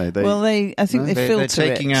urine, don't they? I think they filter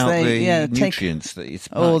they're taking it. out They, the nutrients. That it's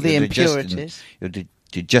all part- the your impurities. Your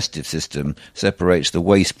digestive system separates the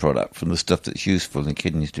waste product from the stuff that's useful, and the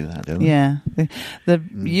kidneys do that, don't they? Yeah, the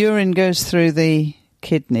urine goes through the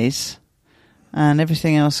kidneys, and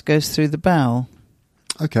everything else goes through the bowel.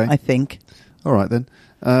 Okay. I think. All right then.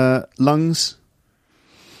 Lungs.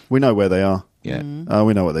 We know where they are. Yeah.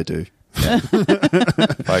 We know what they do.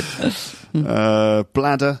 Right.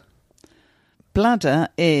 Bladder. Bladder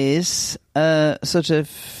is sort of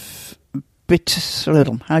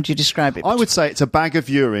how do you describe it? I would say it's a bag of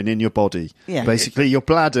urine in your body. Yeah. Basically, your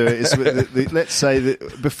bladder is. Let's say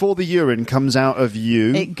that before the urine comes out of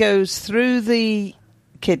you, It goes through the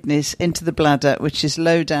kidneys into the bladder, which is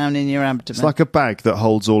low down in your abdomen. it's like a bag that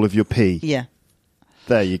holds all of your pee. Yeah,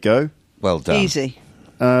 There you go. Well done. easy.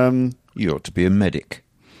 You ought to be a medic.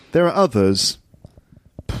 There are others.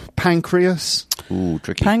 Pancreas. Ooh,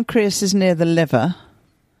 tricky. Pancreas is near the liver,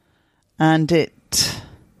 and I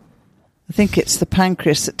think it's the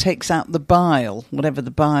pancreas that takes out the bile, whatever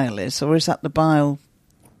the bile is, or is that the bile?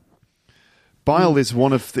 Bile is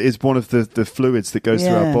one of the fluids that goes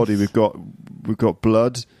through our Yes. body. We've got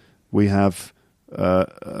blood. We have. Well,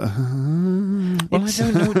 I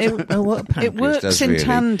don't know what a pancreas it works does, in really.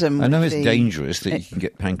 tandem I know with it's dangerous that you can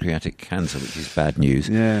get pancreatic cancer, which is bad news.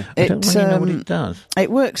 Yeah. I don't really know what it does.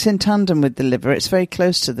 It works in tandem with the liver. It's very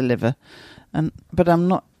close to the liver, but I'm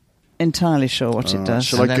not entirely sure what it does.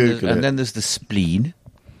 Shall I Google it? And then there's the spleen.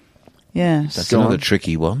 Yes, That's Go another on.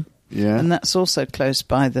 tricky one. Yeah. and that's also close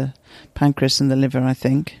by the pancreas and the liver, I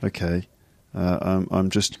think. Okay. I'm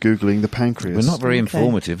just Googling the pancreas. We're not very Okay.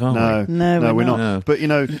 informative, are No, we? No, we're we're not. not. But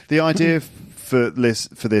the idea for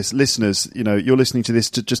this, listeners, you're listening to this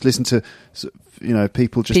to just listen to,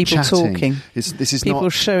 people just People chatting. talking. This is People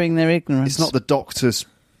not. showing their ignorance. It's not the doctor's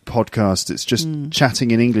podcast. It's just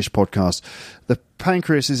chatting in English podcast. The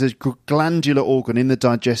pancreas is a glandular organ in the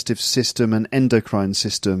digestive system and endocrine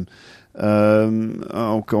system.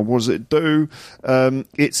 Oh God, what does it do?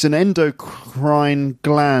 It's an endocrine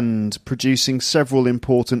gland producing several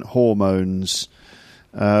important hormones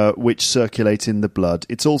which circulate in the blood.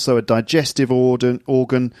 It's also a digestive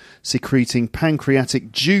organ secreting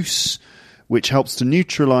pancreatic juice, which helps to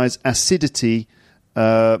neutralize acidity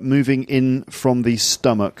moving in from the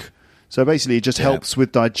stomach. So basically, it just helps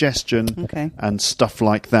with digestion Okay. and stuff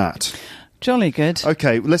like that. Jolly good.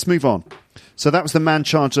 Okay, let's move on. So that was the man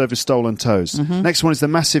charged over stolen toes. Next one is the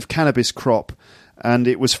massive cannabis crop, and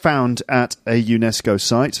it was found at a UNESCO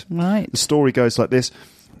site. Right. The story goes like this.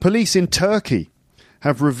 Police in Turkey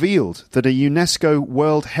have revealed that a UNESCO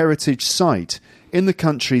World Heritage Site in the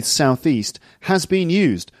country's southeast has been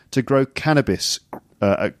used to grow cannabis.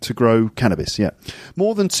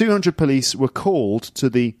 More than 200 police were called to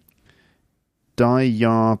the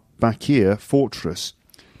Diyarbakir fortress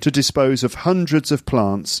to dispose of hundreds of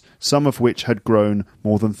plants, some of which had grown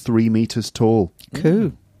more than 3 meters tall.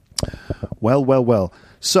 Cool. Well.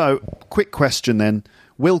 So, quick question then.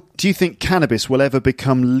 Do you think cannabis will ever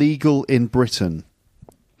become legal in Britain?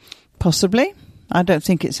 Possibly. I don't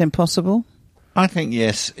think it's impossible. I think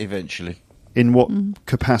yes, eventually. In what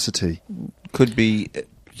capacity? Could be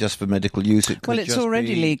just for medical use. It could Well, it's just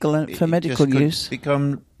already be- legal it for medical just could use.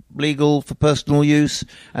 Become legal for personal use,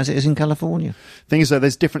 as it is in California. Thing is, though,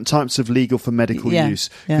 there's different types of legal for medical Yeah, use.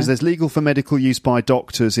 yeah. Because there's legal for medical use by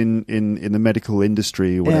doctors in the medical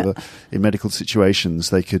industry or whatever. Yeah. In medical situations,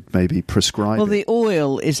 they could maybe prescribe Well, it. the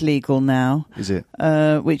oil is legal now, Is it?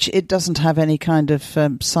 which it doesn't have any kind of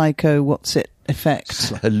effect.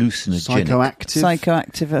 Hallucinogenic. Psychoactive?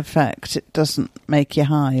 Psychoactive effect. It doesn't make you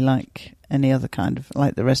high like any other kind of,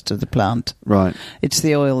 like the rest of the plant. Right. It's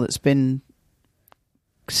the oil that's been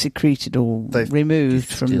secreted or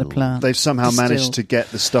removed from the plant. They've somehow managed Distilled. to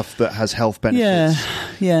get the stuff that has health benefits.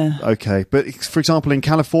 Yeah. Okay, but for example, in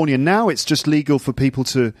California now, it's just legal for people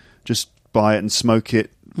to just buy it and smoke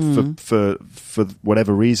it for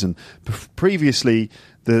whatever reason. Previously,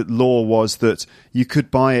 the law was that you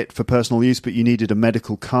could buy it for personal use, but you needed a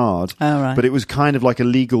medical card. Oh, right. But it was kind of like a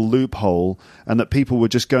legal loophole, and that people were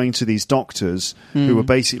just going to these doctors who were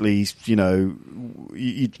basically, you know,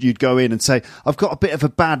 you'd go in and say, "I've got a bit of a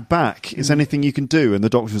bad back. Is there anything you can do?" And the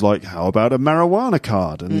doctor was like, "How about a marijuana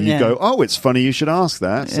card?" And you go, "Oh, it's funny you should ask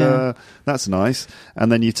that. That's nice."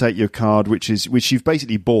 And then you take your card, which you've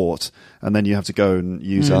basically bought, and then you have to go and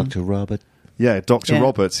use it. Dr. Robert. Yeah, Dr.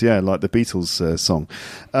 Roberts, like the Beatles song.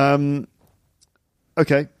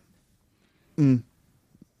 Okay.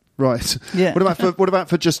 Right. Yeah. What about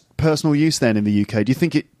for just personal use then in the UK? Do you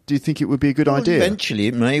think it would be a good idea? Eventually,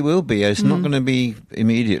 it may well be. It's not going to be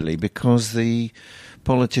immediately because the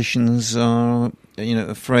politicians are,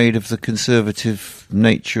 afraid of the conservative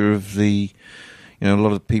nature of the. A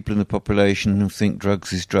lot of people in the population who think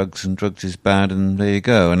drugs is drugs and drugs is bad, and there you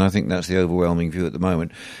go. And I think that's the overwhelming view at the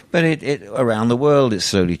moment. But it around the world, it's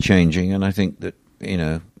slowly changing, and I think that,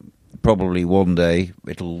 probably one day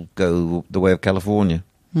it'll go the way of California.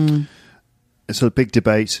 It's a big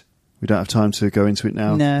debate. We don't have time to go into it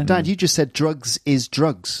now. No. Dad, you just said drugs is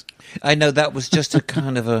drugs. I know that was just a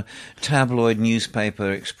kind of a tabloid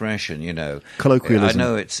newspaper expression, Colloquialism. I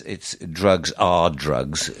know it's drugs are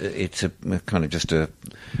drugs. It's a kind of just a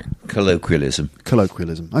colloquialism.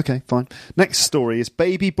 Colloquialism. Okay, fine. Next story is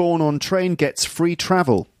baby born on train gets free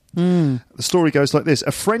travel. The story goes like this.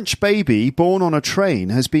 A French baby born on a train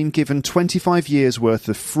has been given 25 years' worth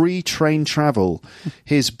of free train travel.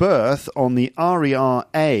 His birth on the RER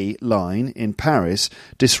A line in Paris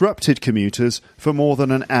disrupted commuters for more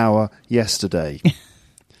than an hour yesterday.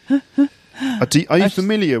 Are you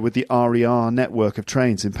familiar with the RER network of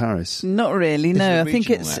trains in Paris? Not really, no. I think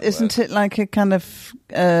isn't it like a kind of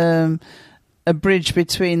a bridge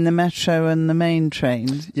between the metro and the main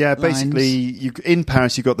train? Yeah, lines? basically, in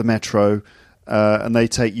Paris you've got the metro, and they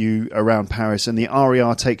take you around Paris, and the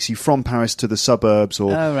RER takes you from Paris to the suburbs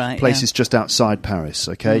or places just outside Paris,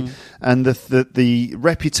 okay? And the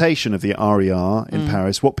reputation of the RER in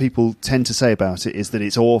Paris, what people tend to say about it is that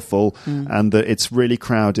it's awful and that it's really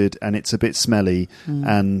crowded and it's a bit smelly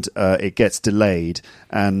and it gets delayed.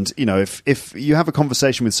 And, if you have a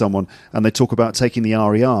conversation with someone and they talk about taking the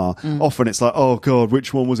RER, often it's like, oh, God,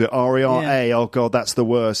 which one was it? RER A, oh, God, that's the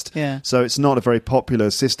worst. Yeah. So it's not a very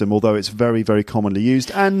popular system, although it's very, very commonly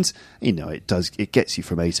used. And, it gets you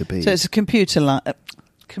from A to B. So it's a commuter line. A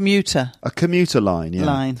commuter line, yeah.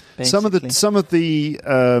 Line, basically. Some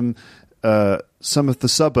of the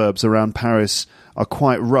suburbs around Paris are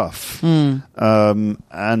quite rough, and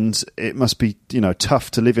it must be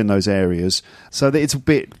tough to live in those areas. So it's a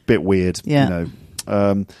bit weird,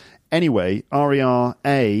 Anyway, RER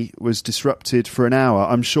A was disrupted for an hour.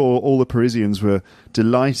 I'm sure all the Parisians were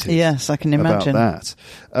delighted. Yes, I can imagine about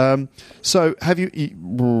that. So, have you?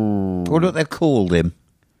 What do they called him?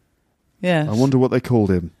 Yes. I wonder what they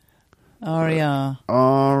called him. RER.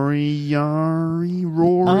 Rory.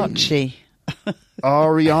 Archie.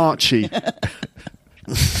 Archie. What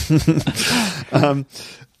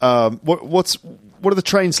are the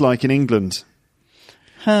trains like in England?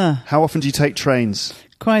 How often do you take trains?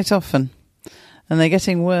 Quite often. And they're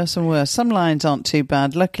getting worse and worse. Some lines aren't too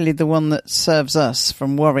bad. Luckily, the one that serves us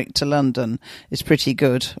from Warwick to London is pretty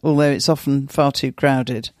good, although it's often far too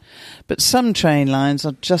crowded. But some train lines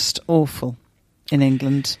are just awful in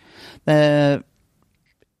England. They're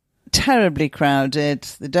terribly crowded.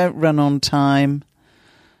 They don't run on time.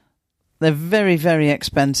 They're very, very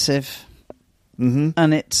expensive.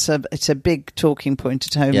 And it's a big talking point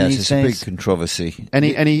at home these days. Yes, it's a big controversy.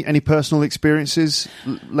 Any personal experiences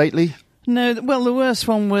lately? No, well, the worst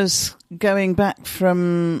one was going back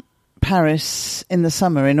from Paris in the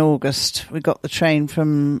summer in August. We got the train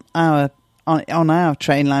from on our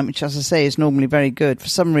train line, which, as I say, is normally very good. For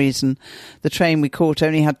some reason, the train we caught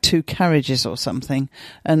only had 2 carriages or something,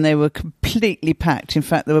 and they were completely packed. In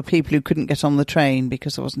fact, there were people who couldn't get on the train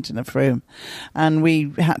because there wasn't enough room. And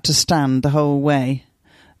we had to stand the whole way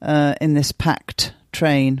in this packed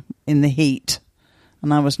train in the heat.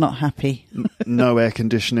 And I was not happy. No air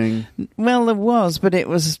conditioning? Well, there was, but it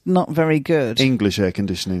was not very good. English air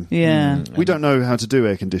conditioning? Yeah. We don't know how to do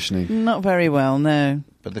air conditioning. Not very well, no.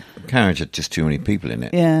 But the carriage had just too many people in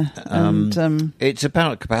it. Yeah. It's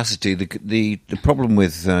about capacity. The problem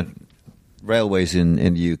with railways in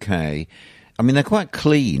the UK, I mean, they're quite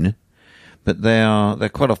clean, but they're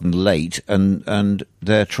quite often late, and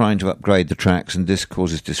they're trying to upgrade the tracks, and this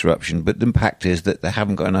causes disruption. But the impact is that they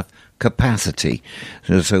haven't got enough capacity.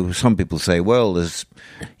 So some people say, well, there's,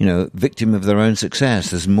 victim of their own success.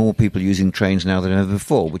 There's more people using trains now than ever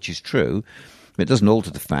before, which is true. It doesn't alter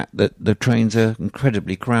the fact that the trains are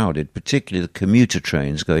incredibly crowded, particularly the commuter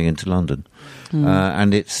trains going into London.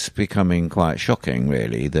 And it's becoming quite shocking,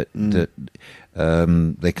 really, that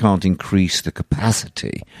they can't increase the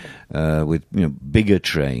capacity with bigger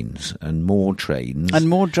trains and more trains. And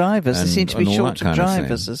more drivers. There seem to be short of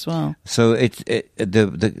drivers as well. So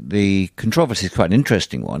the controversy is quite an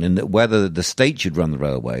interesting one, in that whether the state should run the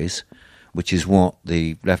railways, which is what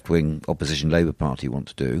the left-wing opposition Labour Party want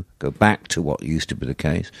to do, go back to what used to be the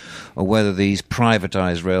case, or whether these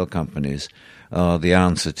privatised rail companies are the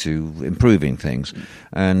answer to improving things.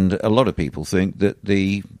 And a lot of people think that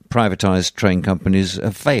the privatised train companies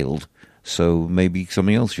have failed, so maybe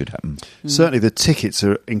something else should happen. Certainly the tickets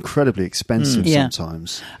are incredibly expensive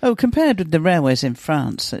sometimes. Oh, compared with the railways in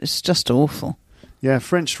France, it's just awful. Yeah,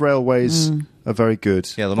 French railways are very good.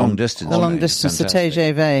 Yeah, the long distance. The long distance, the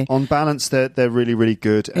TGV. On balance, they're really, really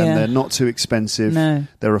good, and they're not too expensive. No.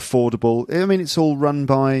 They're affordable. I mean, it's all run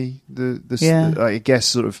by I guess,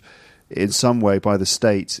 sort of, in some way, by the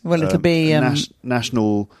state. Well, it'll be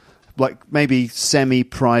national, like maybe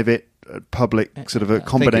semi-private, public, sort of a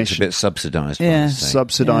combination. I think it's a bit subsidised by the state.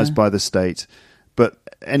 Subsidised by the state. But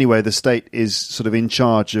anyway, the state is sort of in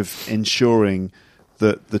charge of ensuring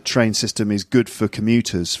that the train system is good for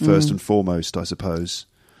commuters first and foremost, I suppose.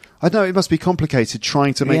 I know it must be complicated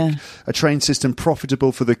trying to make a train system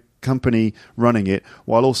profitable for the company running it,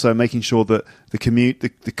 while also making sure that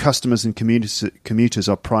the customers and commuters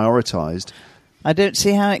are prioritised. I don't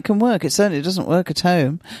see how it can work. It certainly doesn't work at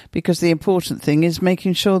home, because the important thing is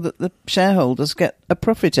making sure that the shareholders get a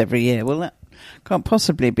profit every year. Well, that can't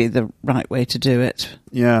possibly be the right way to do it.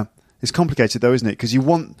 Yeah, it's complicated though, isn't it? Because you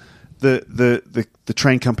want the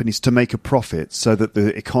train companies to make a profit so that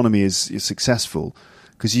the economy is successful,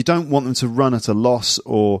 because you don't want them to run at a loss,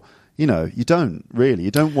 or you don't really. You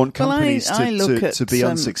don't want companies to be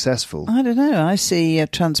unsuccessful. I don't know. I see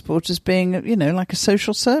transport as being like a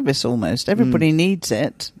social service almost. Everybody needs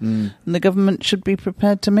it, and the government should be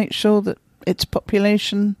prepared to make sure that its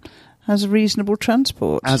population has reasonable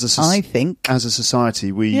transport. I think as a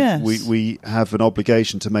society, we have an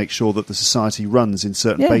obligation to make sure that the society runs in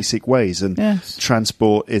certain basic ways, and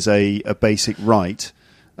transport is a basic right.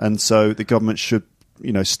 And so the government should,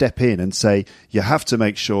 step in and say, you have to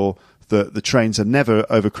make sure that the trains are never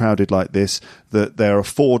overcrowded like this, that they're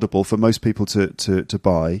affordable for most people to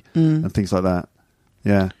buy, and things like that.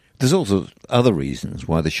 Yeah. There's also other reasons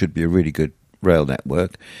why there should be a really good rail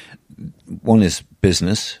network. One is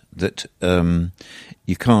business, that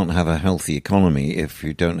you can't have a healthy economy if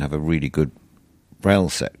you don't have a really good rail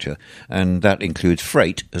sector, and that includes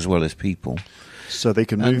freight as well as people. So they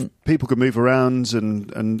can move. People can move around,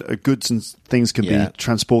 and goods and things can be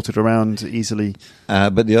transported around easily.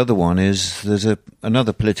 But the other one is there's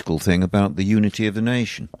another political thing about the unity of the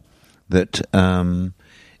nation. That in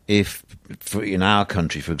our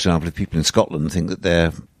country, for example, if people in Scotland think that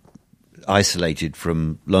they're isolated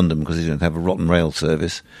from London because they don't have a rotten rail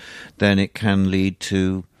service, then it can lead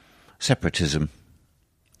to separatism.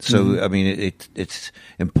 So, I mean, it's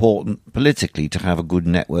important politically to have a good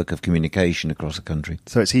network of communication across the country.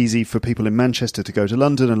 So it's easy for people in Manchester to go to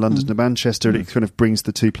London and London to Manchester, and it kind of brings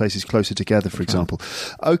the two places closer together, for example.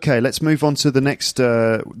 Okay, let's move on to the next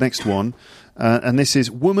one. And this is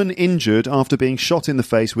woman injured after being shot in the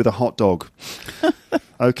face with a hot dog.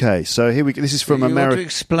 Okay, so here we go. This is from America. You want to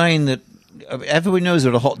explain that everybody knows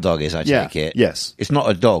what a hot dog is, I take it. Yes. It's not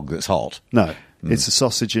a dog that's hot. No. It's a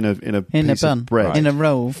sausage in a piece bun, of bread. in a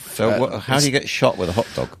roll. So how do you get shot with a hot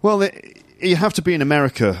dog? Well, you have to be in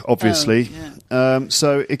America, obviously.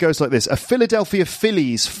 So it goes like this. A Philadelphia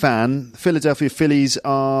Phillies fan. Philadelphia Phillies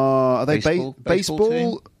are they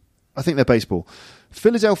baseball? I think they're baseball.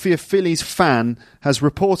 Philadelphia Phillies fan has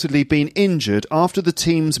reportedly been injured after the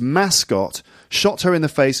team's mascot shot her in the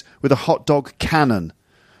face with a hot dog cannon.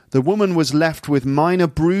 The woman was left with minor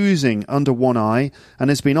bruising under one eye and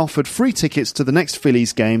has been offered free tickets to the next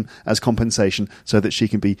Phillies game as compensation so that she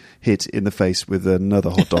can be hit in the face with another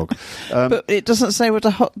hot dog. But it doesn't say what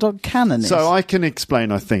a hot dog cannon is. So I can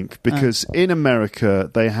explain, I think, because in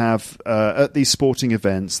America they have, at these sporting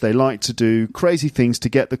events, they like to do crazy things to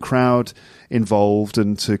get the crowd involved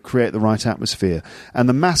and to create the right atmosphere. And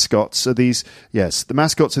the mascots are these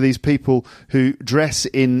people who dress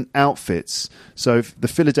in outfits. So the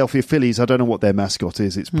Philadelphia Philadelphia Phillies, I don't know what their mascot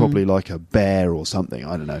is. It's probably like a bear or something.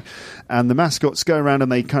 I don't know. And the mascots go around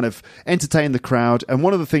and they kind of entertain the crowd. And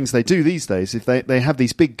one of the things they do these days is they have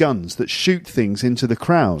these big guns that shoot things into the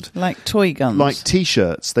crowd. Like toy guns. Like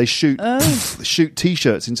T-shirts. They shoot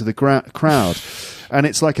T-shirts into the crowd. And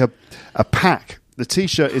it's like a pack. The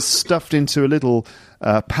T-shirt is stuffed into a little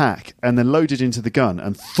pack and then loaded into the gun,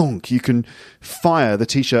 and thunk, you can fire the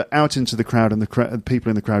T-shirt out into the crowd, and the people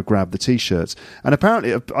in the crowd grab the T-shirts. And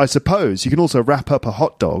apparently, I suppose, you can also wrap up a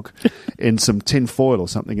hot dog in some tin foil or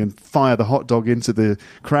something and fire the hot dog into the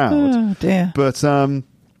crowd. Oh, dear. But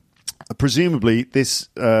presumably this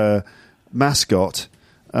mascot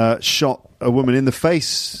shot a woman in the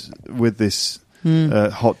face with this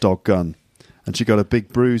hot dog gun, and she got a big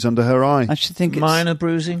bruise under her eye. I should think it's... Minor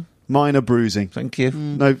bruising. Minor bruising. Thank you.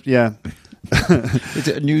 No, yeah. Is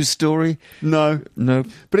it a news story? No.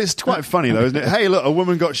 But it's quite funny, though, isn't it? Hey, look, a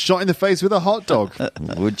woman got shot in the face with a hot dog.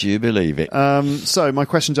 Would you believe it? So my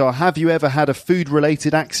questions are, have you ever had a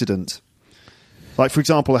food-related accident? Like, for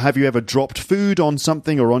example, have you ever dropped food on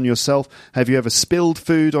something or on yourself? Have you ever spilled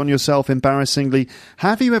food on yourself embarrassingly?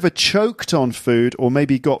 Have you ever choked on food or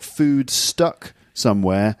maybe got food stuck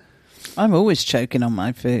somewhere? I'm always choking on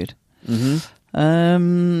my food. Mm-hmm.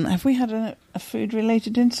 Have we had a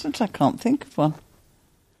food-related incident? I can't think of one.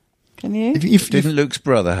 Can you? Didn't Luke's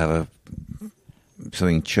brother have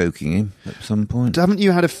something choking him at some point? Haven't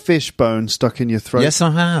you had a fish bone stuck in your throat? Yes,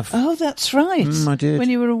 I have. Oh, that's right. I did. When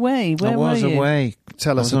you were away. Where were you? I was away.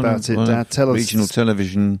 Tell us I was about it, on Dad. Tell us. Regional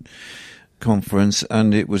television conference,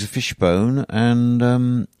 and it was a fish bone,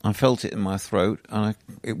 and I felt it in my throat, and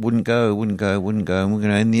it wouldn't go, and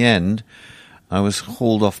in the end, I was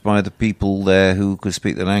hauled off by the people there who could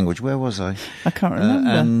speak the language. Where was I? I can't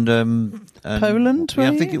remember. And Poland, yeah,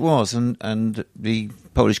 were I think you? it was, and the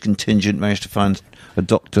Polish contingent managed to find a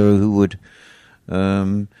doctor who would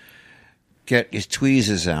get his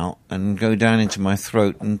tweezers out and go down into my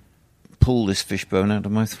throat and pull this fish bone out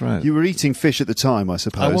of my throat. You were eating fish at the time, I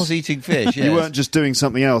suppose. I was eating fish, yes. You weren't just doing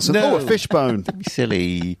something else. No. Oh, a fish bone.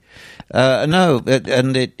 Silly. No,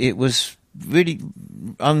 and it was really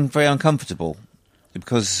very uncomfortable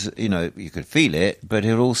because, you could feel it, but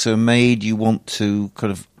it also made you want to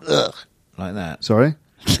kind of, like that. Sorry?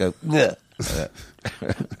 Go, ugh.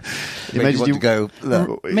 It made you want to go,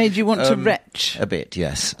 ugh. Made you want to retch. A bit,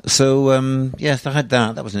 yes. So, yes, I had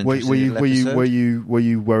that. That was an interesting episode. Were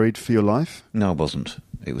you worried for your life? No, I wasn't.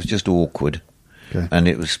 It was just awkward. Okay. And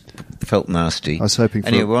it felt nasty. I was hoping for...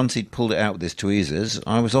 Anyway, once he'd pulled it out with his tweezers,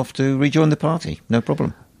 I was off to rejoin the party. No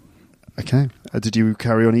problem. Okay. Did you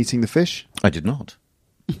carry on eating the fish? I did not.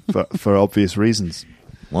 For obvious reasons.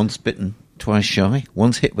 Once bitten, twice shy.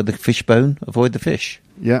 Once hit with the fish bone, avoid the fish.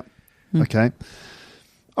 Yeah. Okay.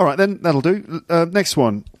 All right, then. That'll do. Next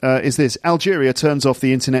one is this. Algeria turns off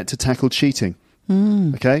the internet to tackle cheating.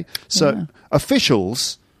 Okay? So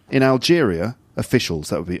officials in Algeria... Officials,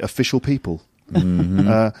 that would be official people.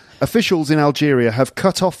 Mm-hmm. Officials in Algeria have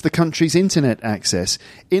cut off the country's internet access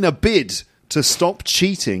in a bid to stop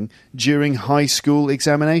cheating during high school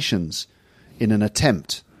examinations. In an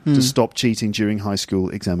attempt to stop cheating during high school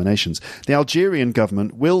examinations. The Algerian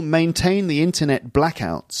government will maintain the internet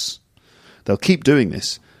blackouts. They'll keep doing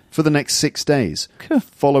this for the next 6 days,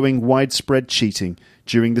 following widespread cheating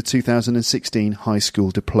during the 2016 high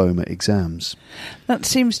school diploma exams. That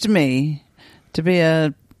seems to me to be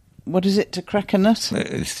what is it, to crack a nut?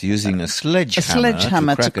 It's using a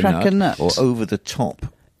sledgehammer, to crack a nut. Or over the top.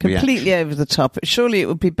 Completely over the top. Surely it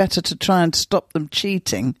would be better to try and stop them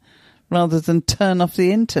cheating rather than turn off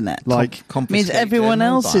the internet. Like, means everyone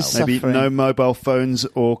else is suffering. Maybe no mobile phones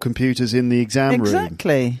or computers in the exam room.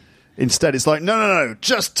 Exactly. Instead, it's like, no,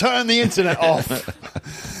 just turn the internet off.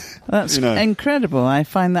 That's incredible. I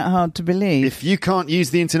find that hard to believe. If you can't use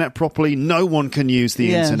the internet properly, no one can use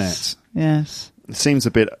the internet. Yes. It seems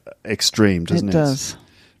a bit extreme, doesn't it? It does.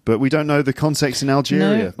 But we don't know the context in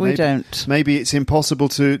Algeria. No, we don't. Maybe it's impossible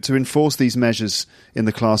to enforce these measures in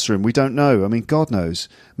the classroom. We don't know. I mean, God knows.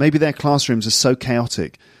 Maybe their classrooms are so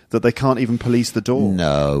chaotic that they can't even police the door.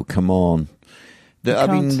 No, come on.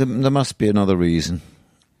 There must be another reason.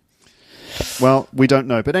 Well, we don't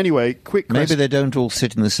know. But anyway, quick question. Maybe they don't all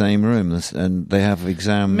sit in the same room and they have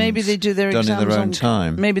exams maybe they do their done exams in their own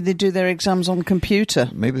time. Maybe they do their exams on computer.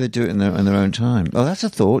 Maybe they do it in their own time. Oh, that's a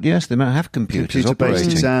thought. Yes, they might have computers computer-based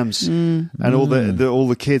operating. exams. And all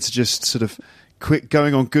the kids just sort of quick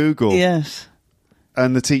going on Google. Yes.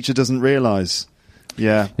 And the teacher doesn't realise.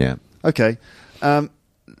 Yeah. Yeah. Okay. How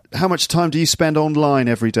much time do you spend online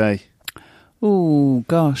every day? Oh,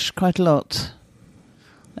 gosh, quite a lot.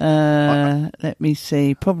 Let me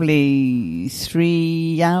see. Probably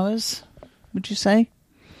 3 hours, would you say?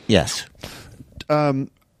 Yes.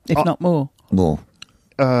 if not more. More.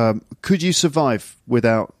 Could you survive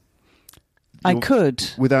without I could,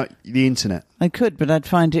 the internet? but I'd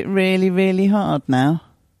find it really, really hard now.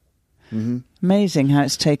 Mm-hmm. Amazing how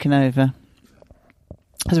it's taken over.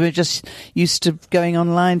 Because we're just used to going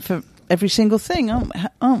online for every single thing,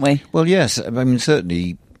 aren't we? Well, yes. I mean,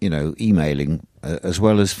 certainly, emailing as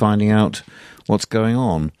well as finding out what's going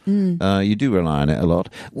on. You do rely on it a lot.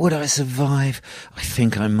 Would I survive? I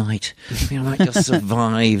think I might. I might just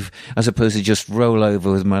survive as opposed to just roll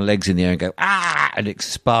over with my legs in the air and go, and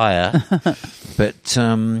expire. But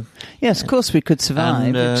yes, of course we could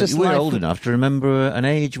survive. And, we're old enough to remember an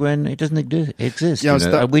age when it doesn't exist.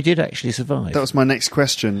 Yeah, we did actually survive. That was my next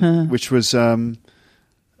question, which was... what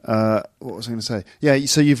was I going to say? Yeah,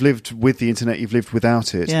 so you've lived with the internet, you've lived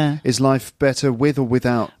without it. Yeah. Is life better with or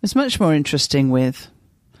without? It's much more interesting with.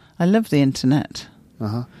 I love the internet.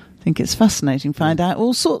 Uh-huh. I think it's fascinating. Find out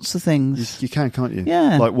all sorts of things. You can't you?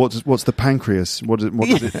 Yeah. Like what's the pancreas? What does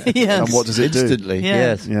it? Yes. And what does it do? Instantly,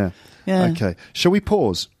 Yeah. yes. Yeah. Okay. Shall we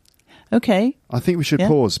pause? Okay. I think we should Yeah.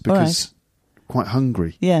 pause All because I'm quite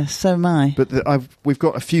hungry. Yes, so am I. But we've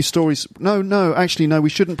got a few stories. No. Actually, no. We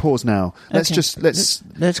shouldn't pause now. Let's Okay.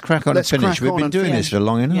 Let's crack on and finish. We've been doing this for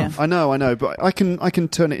long enough. I know. But I can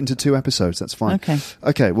turn it into 2 episodes. That's fine.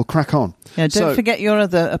 Okay. We'll crack on. Yeah, don't forget your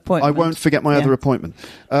other appointment. I won't forget my other appointment.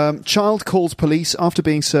 Child calls police after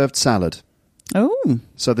being served salad. Oh.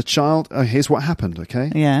 So the child... here's what happened,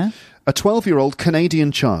 okay? Yeah. A 12-year-old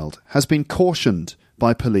Canadian child has been cautioned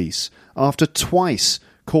by police after twice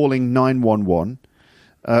calling 911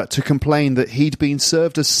 to complain that he'd been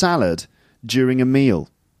served a salad during a meal.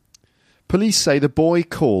 Police say the boy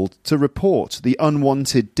called to report the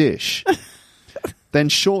unwanted dish, then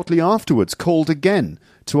shortly afterwards called again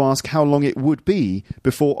to ask how long it would be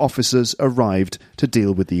before officers arrived to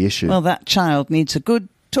deal with the issue. Well, that child needs a good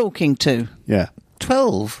talking to. Yeah.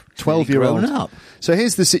 12-year-old. Grown up. So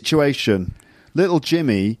here's the situation. Little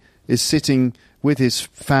Jimmy is sitting with his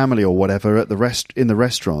family or whatever at in the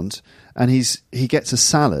restaurant, and he gets a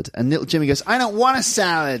salad, and little Jimmy goes, "I don't want a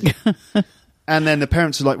salad." And then the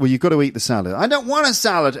parents are like, "Well, you've got to eat the salad." "I don't want a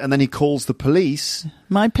salad." And then he calls the police.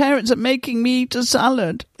 My parents are making me eat a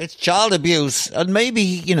salad. It's child abuse, and maybe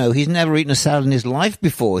he's never eaten a salad in his life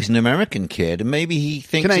before. He's an American kid, and maybe he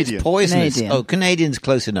thinks Canadian. it's poisonous. Canadian. Oh, Canadian's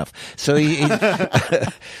close enough. So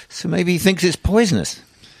so maybe he thinks it's poisonous.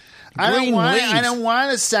 I don't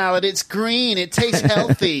want a salad. It's green. It tastes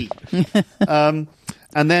healthy. And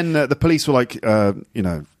then the police were like,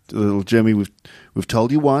 little Jimmy, we've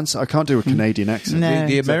told you once. I can't do a Canadian accent. No.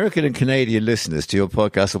 The American and Canadian listeners to your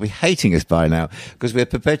podcast will be hating us by now because we're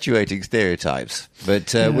perpetuating stereotypes.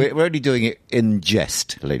 But we're only doing it in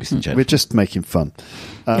jest, ladies and We're gentlemen. just making fun.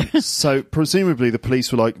 So presumably the police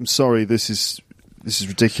were like, "I'm sorry, this is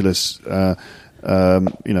ridiculous.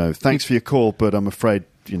 Thanks for your call, but I'm afraid,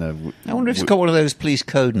 I wonder if it's got one of those police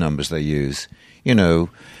code numbers they use. When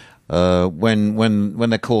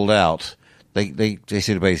they're called out, they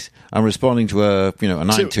say to base, "I'm responding to a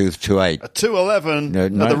 9228." a 211 No,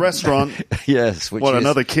 at the restaurant." Yes. Which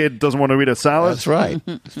Another kid doesn't want to eat a salad? That's right.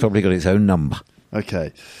 It's probably got its own number.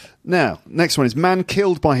 Okay. Now, next one is man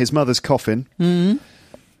killed by his mother's coffin. Mm-hmm.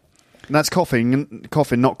 And that's coffin,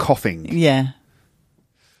 not coughing. Yeah.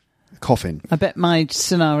 Coffin. I bet my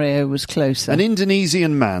scenario was closer. An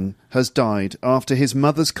Indonesian man has died after his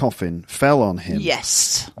mother's coffin fell on him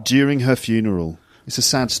Yes. during her funeral. It's a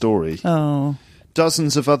sad story. Oh.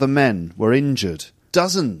 Dozens of other men were injured.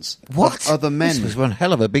 Dozens What? of other men. This was one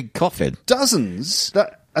hell of a big coffin. Dozens?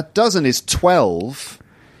 A dozen is 12.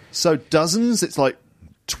 So dozens, it's like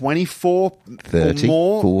 24 30, or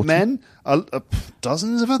more 40. men.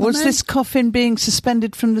 Dozens of other Was men. this coffin being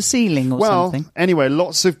suspended from the ceiling or something? Anyway,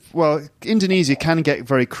 Indonesia can get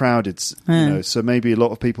very crowded, so maybe a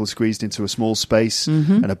lot of people squeezed into a small space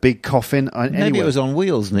and a big coffin. Maybe it was on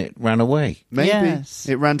wheels and it ran away. Maybe. Yes.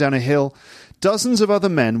 It ran down a hill. Dozens of other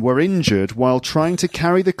men were injured while trying to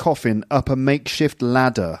carry the coffin up a makeshift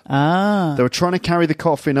ladder. They were trying to carry the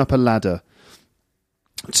coffin up a ladder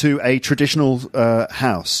to a traditional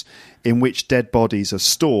house in which dead bodies are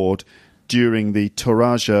stored during the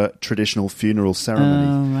Toraja traditional funeral ceremony.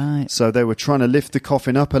 Oh, right. So they were trying to lift the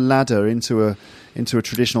coffin up a ladder into a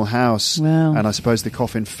traditional house, Wow. and I suppose the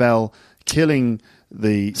coffin fell, killing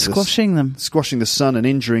Squashing them. squashing the son and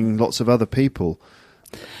injuring lots of other people.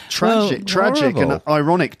 Tragic horrible. and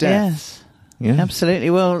ironic death. Yes. Yeah. Absolutely.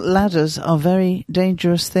 Well, ladders are very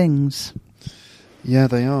dangerous things. Yeah,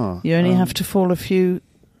 they are. You only have to fall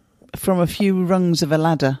from a few rungs of a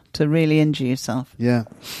ladder to really injure yourself. Yeah,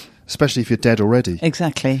 especially if you're dead already.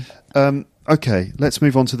 Exactly. Okay, let's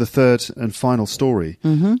move on to the third and final story,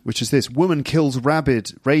 which is this. Woman kills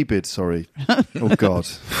rabid, oh, God.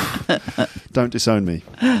 Don't disown me.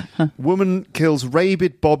 Woman kills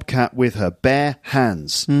rabid bobcat with her bare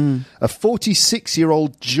hands. A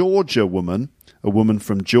 46-year-old Georgia woman, a woman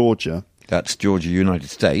from Georgia. That's Georgia, United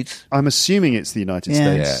States. I'm assuming it's the United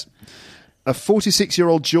Yeah. States. A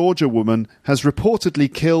 46-year-old Georgia woman has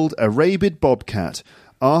reportedly killed a rabid bobcat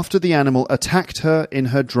after the animal attacked her in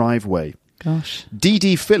her driveway. Gosh.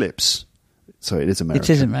 Dee Phillips, so it is America. It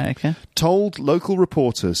is America. Told local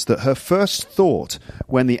reporters that her first thought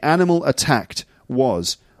when the animal attacked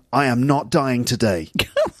was, "I am not dying today."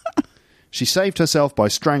 She saved herself by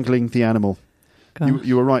strangling the animal.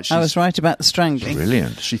 You were right. I was right about the strangling.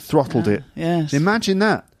 Brilliant. She throttled it. Yes. Imagine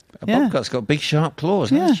that. A Yeah. bobcat's got big, sharp claws.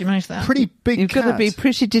 How Yeah. did she manage that? Pretty big You've got to cat. be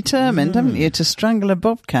pretty determined, haven't you, to strangle a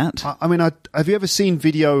bobcat? I mean, have you ever seen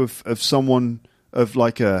video of someone, of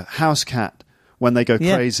like a house cat, when they go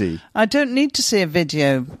Yeah. crazy? I don't need to see a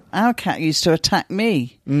video. Our cat used to attack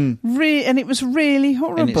me. And it was really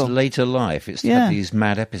horrible. In its later life, it's Yeah. had these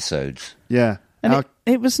mad episodes. Yeah. And Our-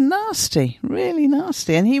 it was nasty, really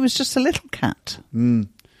nasty. And he was just a little cat.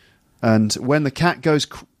 and when the cat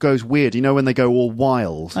goes weird, you know, when they go all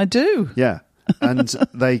wild. I do. Yeah. And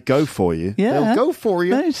they go for you. Yeah. They'll go for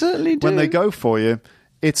you. They certainly do. When they go for you,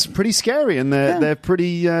 it's pretty scary, and they're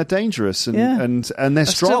pretty dangerous, and Yeah. and they're I've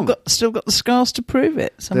strong. still got the scars to prove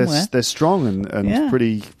it somewhere. They're strong and Yeah.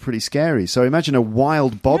 pretty scary. So imagine a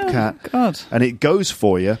wild bobcat, Yeah, God. and it goes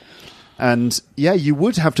for you. And yeah, you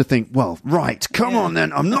would have to think, well, right, come on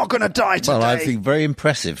then, I'm not going to die today. Well, I think very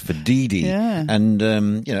impressive for Dee Dee. Yeah. And,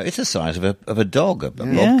 it's the size of a dog, a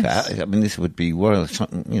bobcat. I mean, this would be,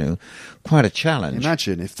 quite a challenge.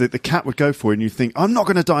 Imagine if the cat would go for you and you think, I'm not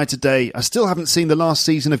going to die today. I still haven't seen the last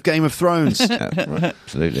season of Game of Thrones.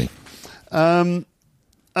 Absolutely.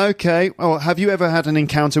 Okay. Well, have you ever had an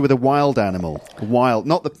encounter with a wild animal? Not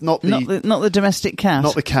Not the domestic cat.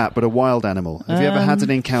 not the cat, but a wild animal. Have you ever had an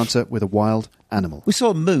encounter with a wild animal? We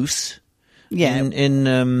saw a moose Yeah. in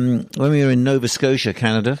when we were in Nova Scotia,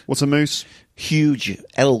 Canada. What's a moose? Huge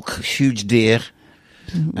elk, huge deer.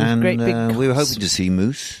 And great big we were cocks. hoping to see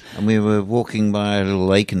moose. And we were walking by a little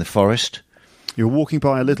lake in the forest. You're walking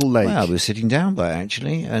by a little lake. Well, we were sitting down by,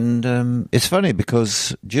 actually. And it's funny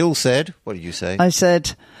because Jill said, what did you say? I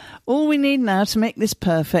said, all we need now to make this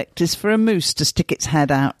perfect is for a moose to stick its head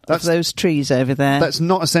out That's- of those trees over there. That's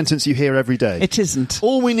not a sentence you hear every day. It isn't.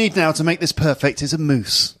 All we need now to make this perfect is a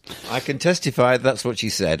moose. I can testify that's what she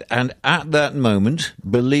said. And at that moment,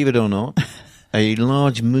 believe it or not, a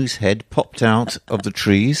large moose head popped out of the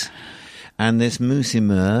trees, and this moose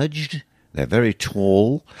emerged. They're very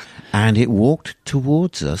tall, and it walked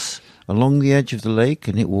towards us along the edge of the lake,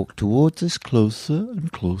 and it walked towards us closer and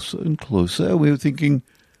closer and closer. We were thinking,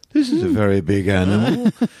 this is a very big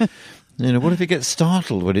animal. What if it gets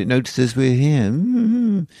startled when it notices we're here?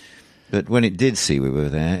 But when it did see we were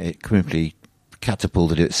there, it quickly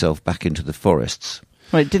catapulted itself back into the forests.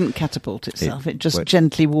 Well, it didn't catapult itself. It just went-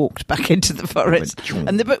 gently walked back into the forest.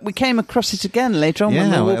 went- We came across it again later on when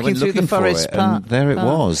we I were went walking through looking the for forest it, park. and there it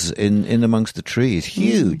was in amongst the trees,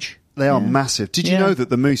 huge. They are massive. Did you Yeah. know that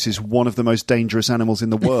the moose is one of the most dangerous animals in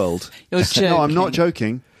the world? You're No, I'm not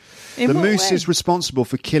joking. joking. In The what moose way? is responsible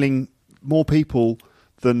for killing more people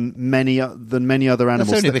than many other That's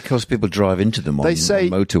animals. only because people drive into them on, They say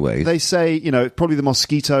on motorways. They say probably the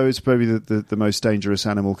mosquito is probably the most dangerous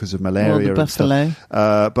animal because of malaria. Or the and buffalo.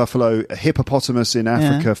 stuff. Buffalo, hippopotamus in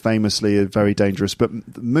Africa, famously are very dangerous. But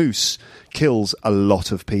the moose kills a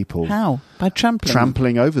lot of people. How? By trampling.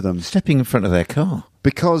 Trampling over them. Stepping in front of their car.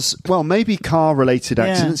 Because, well, maybe car-related Yeah.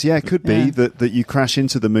 accidents. Yeah, it could be Yeah. that you crash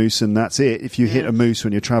into the moose and that's it. If you hit a moose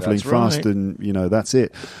when you're travelling That's fast, right. then, that's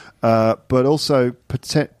it. But also,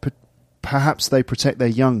 perhaps they protect their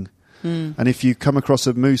young. And if you come across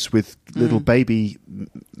a moose with little baby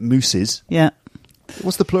mooses, Yeah.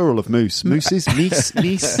 what's the plural of moose? Mooses? Meese?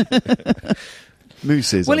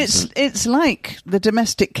 Mooses. Well, I'm it's saying. it's like the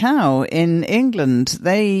domestic cow in England.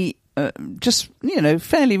 They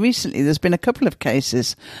fairly recently, there's been a couple of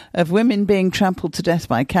cases of women being trampled to death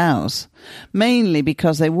by cows, mainly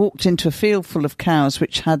because they walked into a field full of cows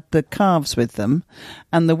which had the calves with them,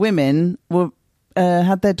 and the women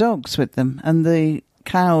had their dogs with them, and the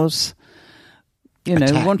cows,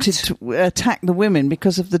 Attacked. wanted to attack the women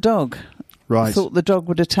because of the dog. Right. Thought the dog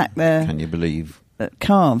would attack their Can you believe?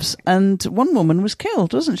 calves, and one woman was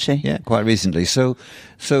killed, wasn't she? Yeah, quite recently. So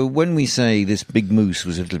when we say this big moose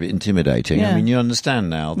was a little bit intimidating, Yeah. I mean, you understand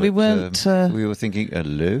now that We weren't, we were thinking,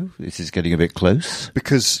 hello, this is getting a bit close.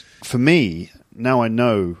 Because for me, now I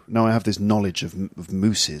know. Now I have this knowledge of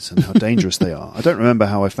mooses and how dangerous they are. I don't remember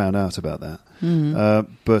how I found out about that.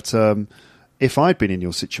 But if I'd been in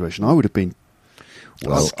your situation, I would have been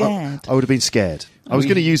scared. I would have been scared. I was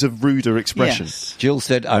going to use a ruder expression. Yes. Jill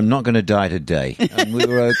said, "I'm not going to die today," and we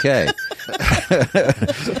were okay.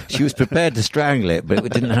 She was prepared to strangle it, but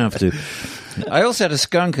it didn't have to. I also had a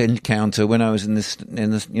skunk encounter when I was in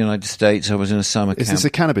the United States. I was in a summer camp. Is this a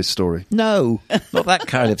cannabis story? No, not that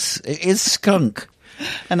kind of. It is skunk.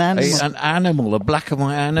 An animal. An animal, a black and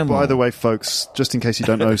white animal. By the way, folks, just in case you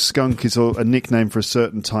don't know, skunk is a nickname for a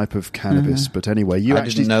certain type of cannabis. But anyway, you I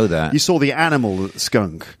actually didn't know that. You saw the animal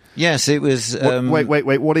skunk. Yes, it was.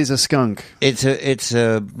 Wait. What is a skunk? It's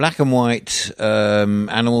a black and white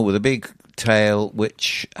animal with a big tail,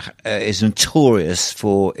 which is notorious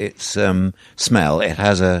for its smell. It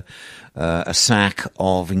has a sack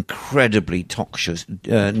of incredibly noxious,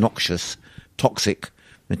 toxic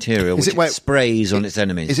material, which it sprays on its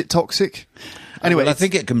enemies. Is it toxic? Anyway, I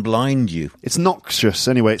think it can blind you. It's noxious.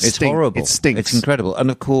 Anyway, it's horrible. It stinks. It's incredible. And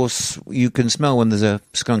of course, you can smell when there's a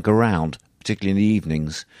skunk around, particularly in the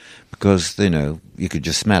evenings, because you could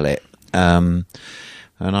just smell it. And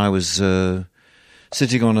I was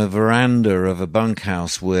sitting on a veranda of a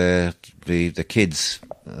bunkhouse where the kids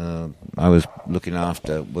I was looking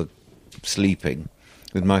after were sleeping,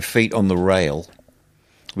 with my feet on the rail,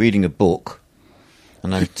 reading a book.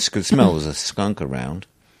 And I could smell there was a skunk around.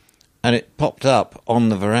 And it popped up on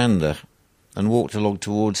the veranda and walked along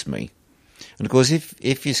towards me. And, of course,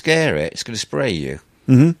 if you scare it, it's going to spray you.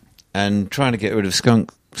 Mm-hmm. And trying to get rid of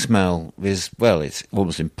skunk smell is, well, it's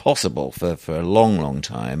almost impossible for a long, long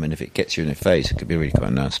time. And if it gets you in the face, it could be really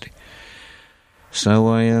quite nasty.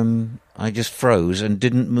 So I just froze and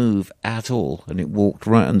didn't move at all. And it walked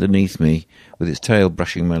right underneath me with its tail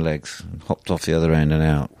brushing my legs and hopped off the other end and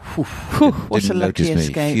out. What a lucky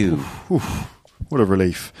escape. Phew. What a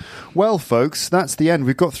relief. Well, folks, that's the end.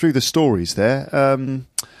 We've got through the stories there.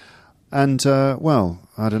 Well,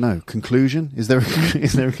 I don't know. Conclusion? Is there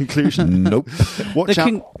a conclusion? Nope.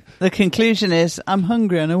 The conclusion is, I'm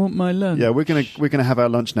hungry and I want my lunch. Yeah, we're gonna have our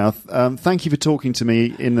lunch now. Thank you for talking to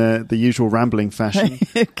me in the usual rambling fashion.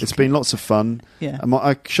 It's been lots of fun. Yeah.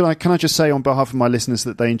 Can I just say on behalf of my listeners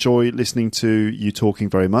that they enjoy listening to you talking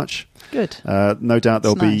very much. Good. No doubt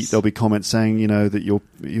Nice. there'll be comments saying that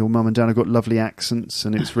your mum and dad have got lovely accents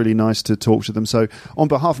and it's really nice to talk to them. So on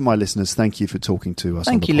behalf of my listeners, thank you for talking to us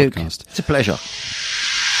on the Luke. podcast. It's a pleasure.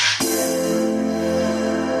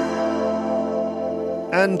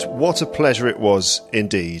 And what a pleasure it was,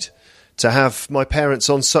 indeed, to have my parents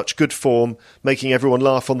on such good form, making everyone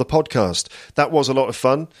laugh on the podcast. That was a lot of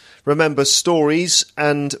fun. Remember, stories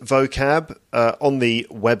and vocab on the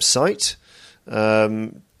website.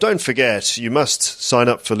 Don't forget, you must sign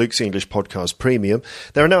up for Luke's English Podcast Premium.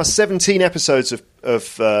 There are now 17 episodes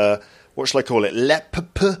of what shall I call it?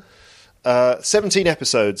 17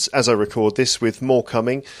 episodes as I record this, with more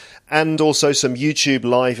coming, and also some YouTube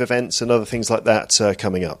live events and other things like that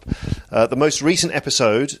coming up. The most recent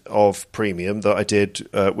episode of Premium that I did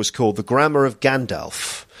was called The Grammar of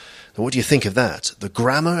Gandalf. Now, what do you think of that? The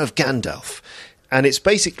Grammar of Gandalf. And it's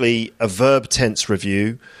basically a verb tense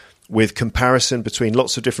review with comparison between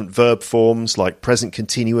lots of different verb forms like present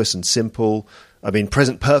continuous and simple.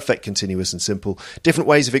 Present perfect continuous and simple. Different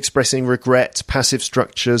ways of expressing regret, passive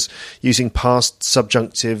structures, using past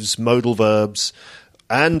subjunctives, modal verbs,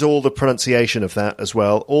 and all the pronunciation of that as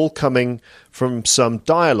well, all coming from some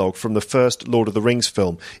dialogue from the first Lord of the Rings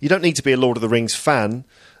film. You don't need to be a Lord of the Rings fan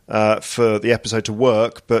for the episode to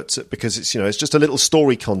work, but because it's just a little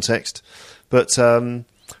story context, but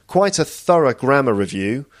quite a thorough grammar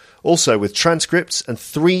review. Also with transcripts and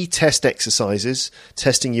 3 test exercises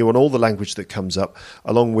testing you on all the language that comes up,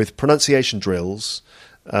 along with pronunciation drills.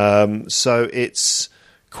 So it's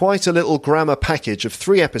quite a little grammar package of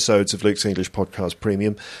 3 episodes of Luke's English Podcast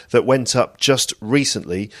Premium that went up just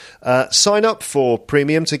recently. Sign up for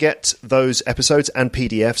Premium to get those episodes and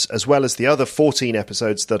PDFs, as well as the other 14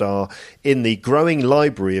 episodes that are in the growing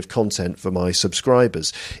library of content for my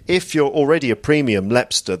subscribers. If you're already a Premium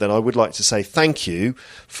Lepster, then I would like to say thank you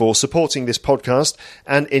for supporting this podcast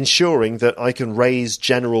and ensuring that I can raise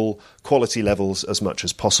general quality levels as much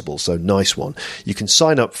as possible. So nice one. You can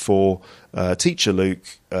sign up for Teacher Luke.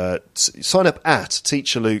 Sign up at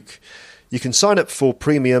Teacher Luke. You can sign up for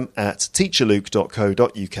Premium at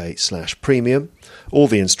teacherluke.co.uk/premium. All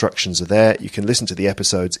the instructions are there. You can listen to the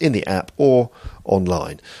episodes in the app or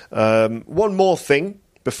online. One more thing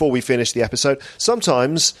before we finish the episode.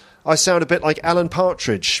 Sometimes I sound a bit like Alan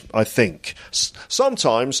Partridge, I think.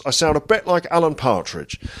 Sometimes I sound a bit like Alan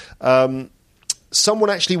Partridge. someone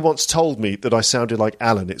actually once told me that I sounded like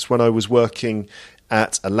Alan. It's when I was working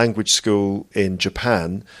at a language school in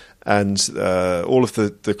Japan, and all of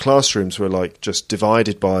the classrooms were like just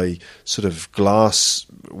divided by sort of glass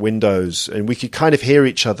windows, and we could kind of hear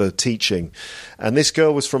each other teaching. And this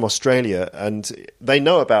girl was from Australia, and they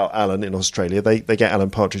know about Alan in Australia. They get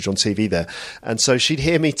Alan Partridge on TV there. And so she'd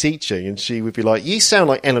hear me teaching, and she would be like, "You sound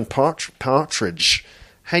like Alan Partridge.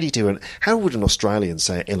 How do you do it? How would an Australian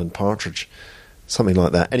say Alan Partridge?" Something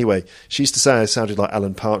like that. Anyway, she used to say I sounded like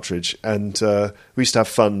Alan Partridge, and we used to have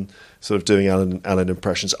fun sort of doing Alan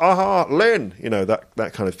impressions. Aha, Lynn,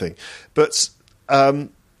 that kind of thing. But I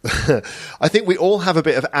think we all have a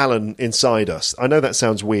bit of Alan inside us. I know that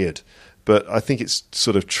sounds weird, but I think it's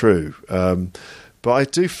sort of true. But I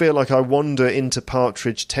do feel like I wander into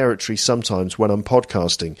Partridge territory sometimes when I'm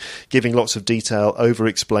podcasting, giving lots of detail,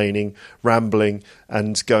 over-explaining, rambling,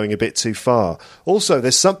 and going a bit too far. Also,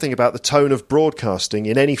 there's something about the tone of broadcasting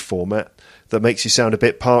in any format that makes you sound a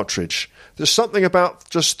bit Partridge. There's something about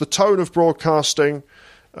just the tone of broadcasting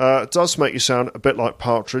does make you sound a bit like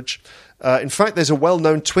Partridge. In fact, there's a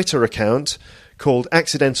well-known Twitter account called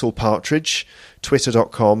Accidental Partridge,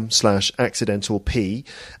 twitter.com/accidentalp,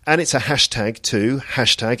 and it's a hashtag too,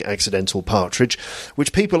 #accidentalpartridge,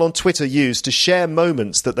 which people on Twitter use to share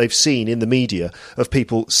moments that they've seen in the media of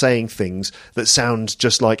people saying things that sound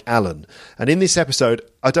just like Alan. And in this episode,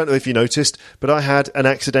 I don't know if you noticed, but I had an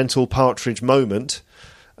Accidental Partridge moment.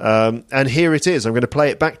 And here it is. I'm going to play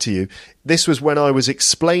it back to you. This was when I was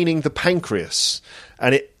explaining the pancreas,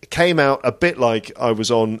 and it came out a bit like I was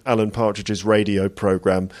on Alan Partridge's radio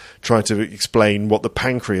programme trying to explain what the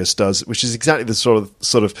pancreas does, which is exactly the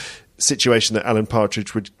sort of situation that Alan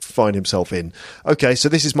Partridge would find himself in. Okay, so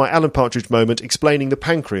this is my Alan Partridge moment explaining the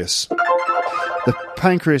pancreas. The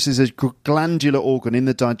pancreas is a glandular organ in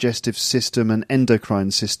the digestive system and endocrine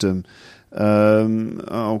system.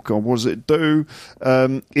 What does it do?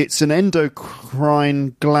 It's an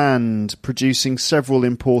endocrine gland producing several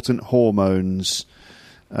important hormones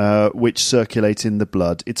which circulate in the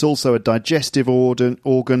blood. It's also a digestive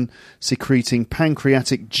organ secreting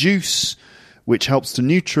pancreatic juice, which helps to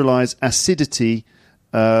neutralise acidity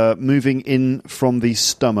moving in from the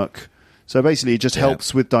stomach. So basically it just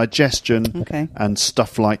helps with digestion and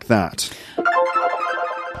stuff like that.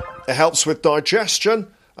 It helps with digestion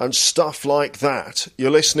and stuff like that. You're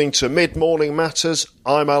listening to Mid-Morning Matters.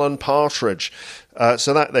 I'm Alan Partridge.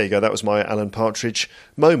 So there you go. That was my Alan Partridge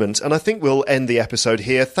moment. And I think we'll end the episode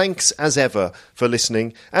here. Thanks, as ever, for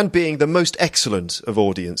listening and being the most excellent of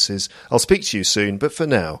audiences. I'll speak to you soon, but for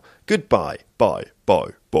now, goodbye. Bye.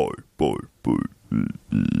 Bye. Bye. Bye. Bye.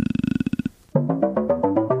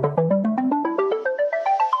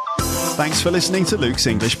 Thanks for listening to Luke's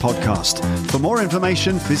English Podcast. For more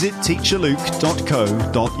information, visit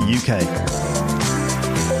teacherluke.co.uk.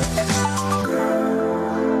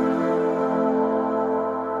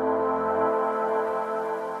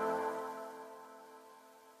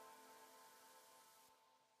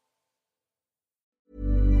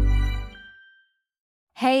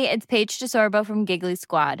 Hey, it's Paige DeSorbo from Giggly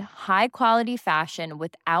Squad. High quality fashion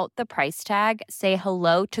without the price tag. Say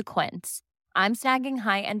hello to Quince. I'm snagging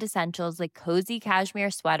high-end essentials like cozy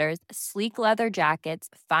cashmere sweaters, sleek leather jackets,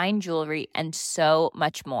 fine jewelry, and so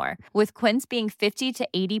much more. With Quince being 50 to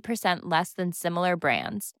 80% less than similar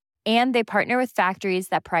brands. And they partner with factories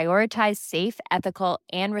that prioritize safe, ethical,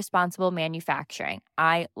 and responsible manufacturing.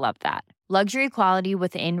 I love that. Luxury quality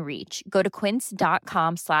within reach. Go to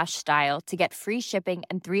quince.com/style to get free shipping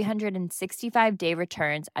and 365-day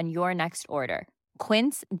returns on your next order.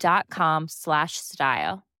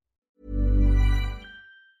 Quince.com/style.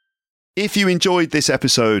 If you enjoyed this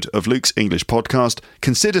episode of Luke's English Podcast,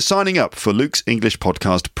 consider signing up for Luke's English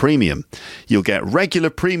Podcast Premium. You'll get regular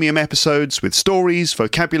premium episodes with stories,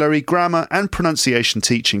 vocabulary, grammar and pronunciation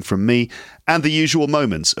teaching from me and the usual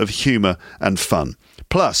moments of humour and fun.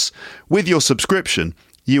 Plus, with your subscription,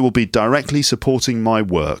 you will be directly supporting my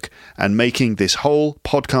work and making this whole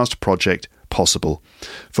podcast project possible.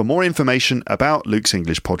 For more information about Luke's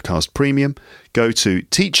English Podcast Premium, go to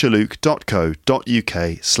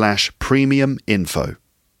teacherluke.co.uk/premium info.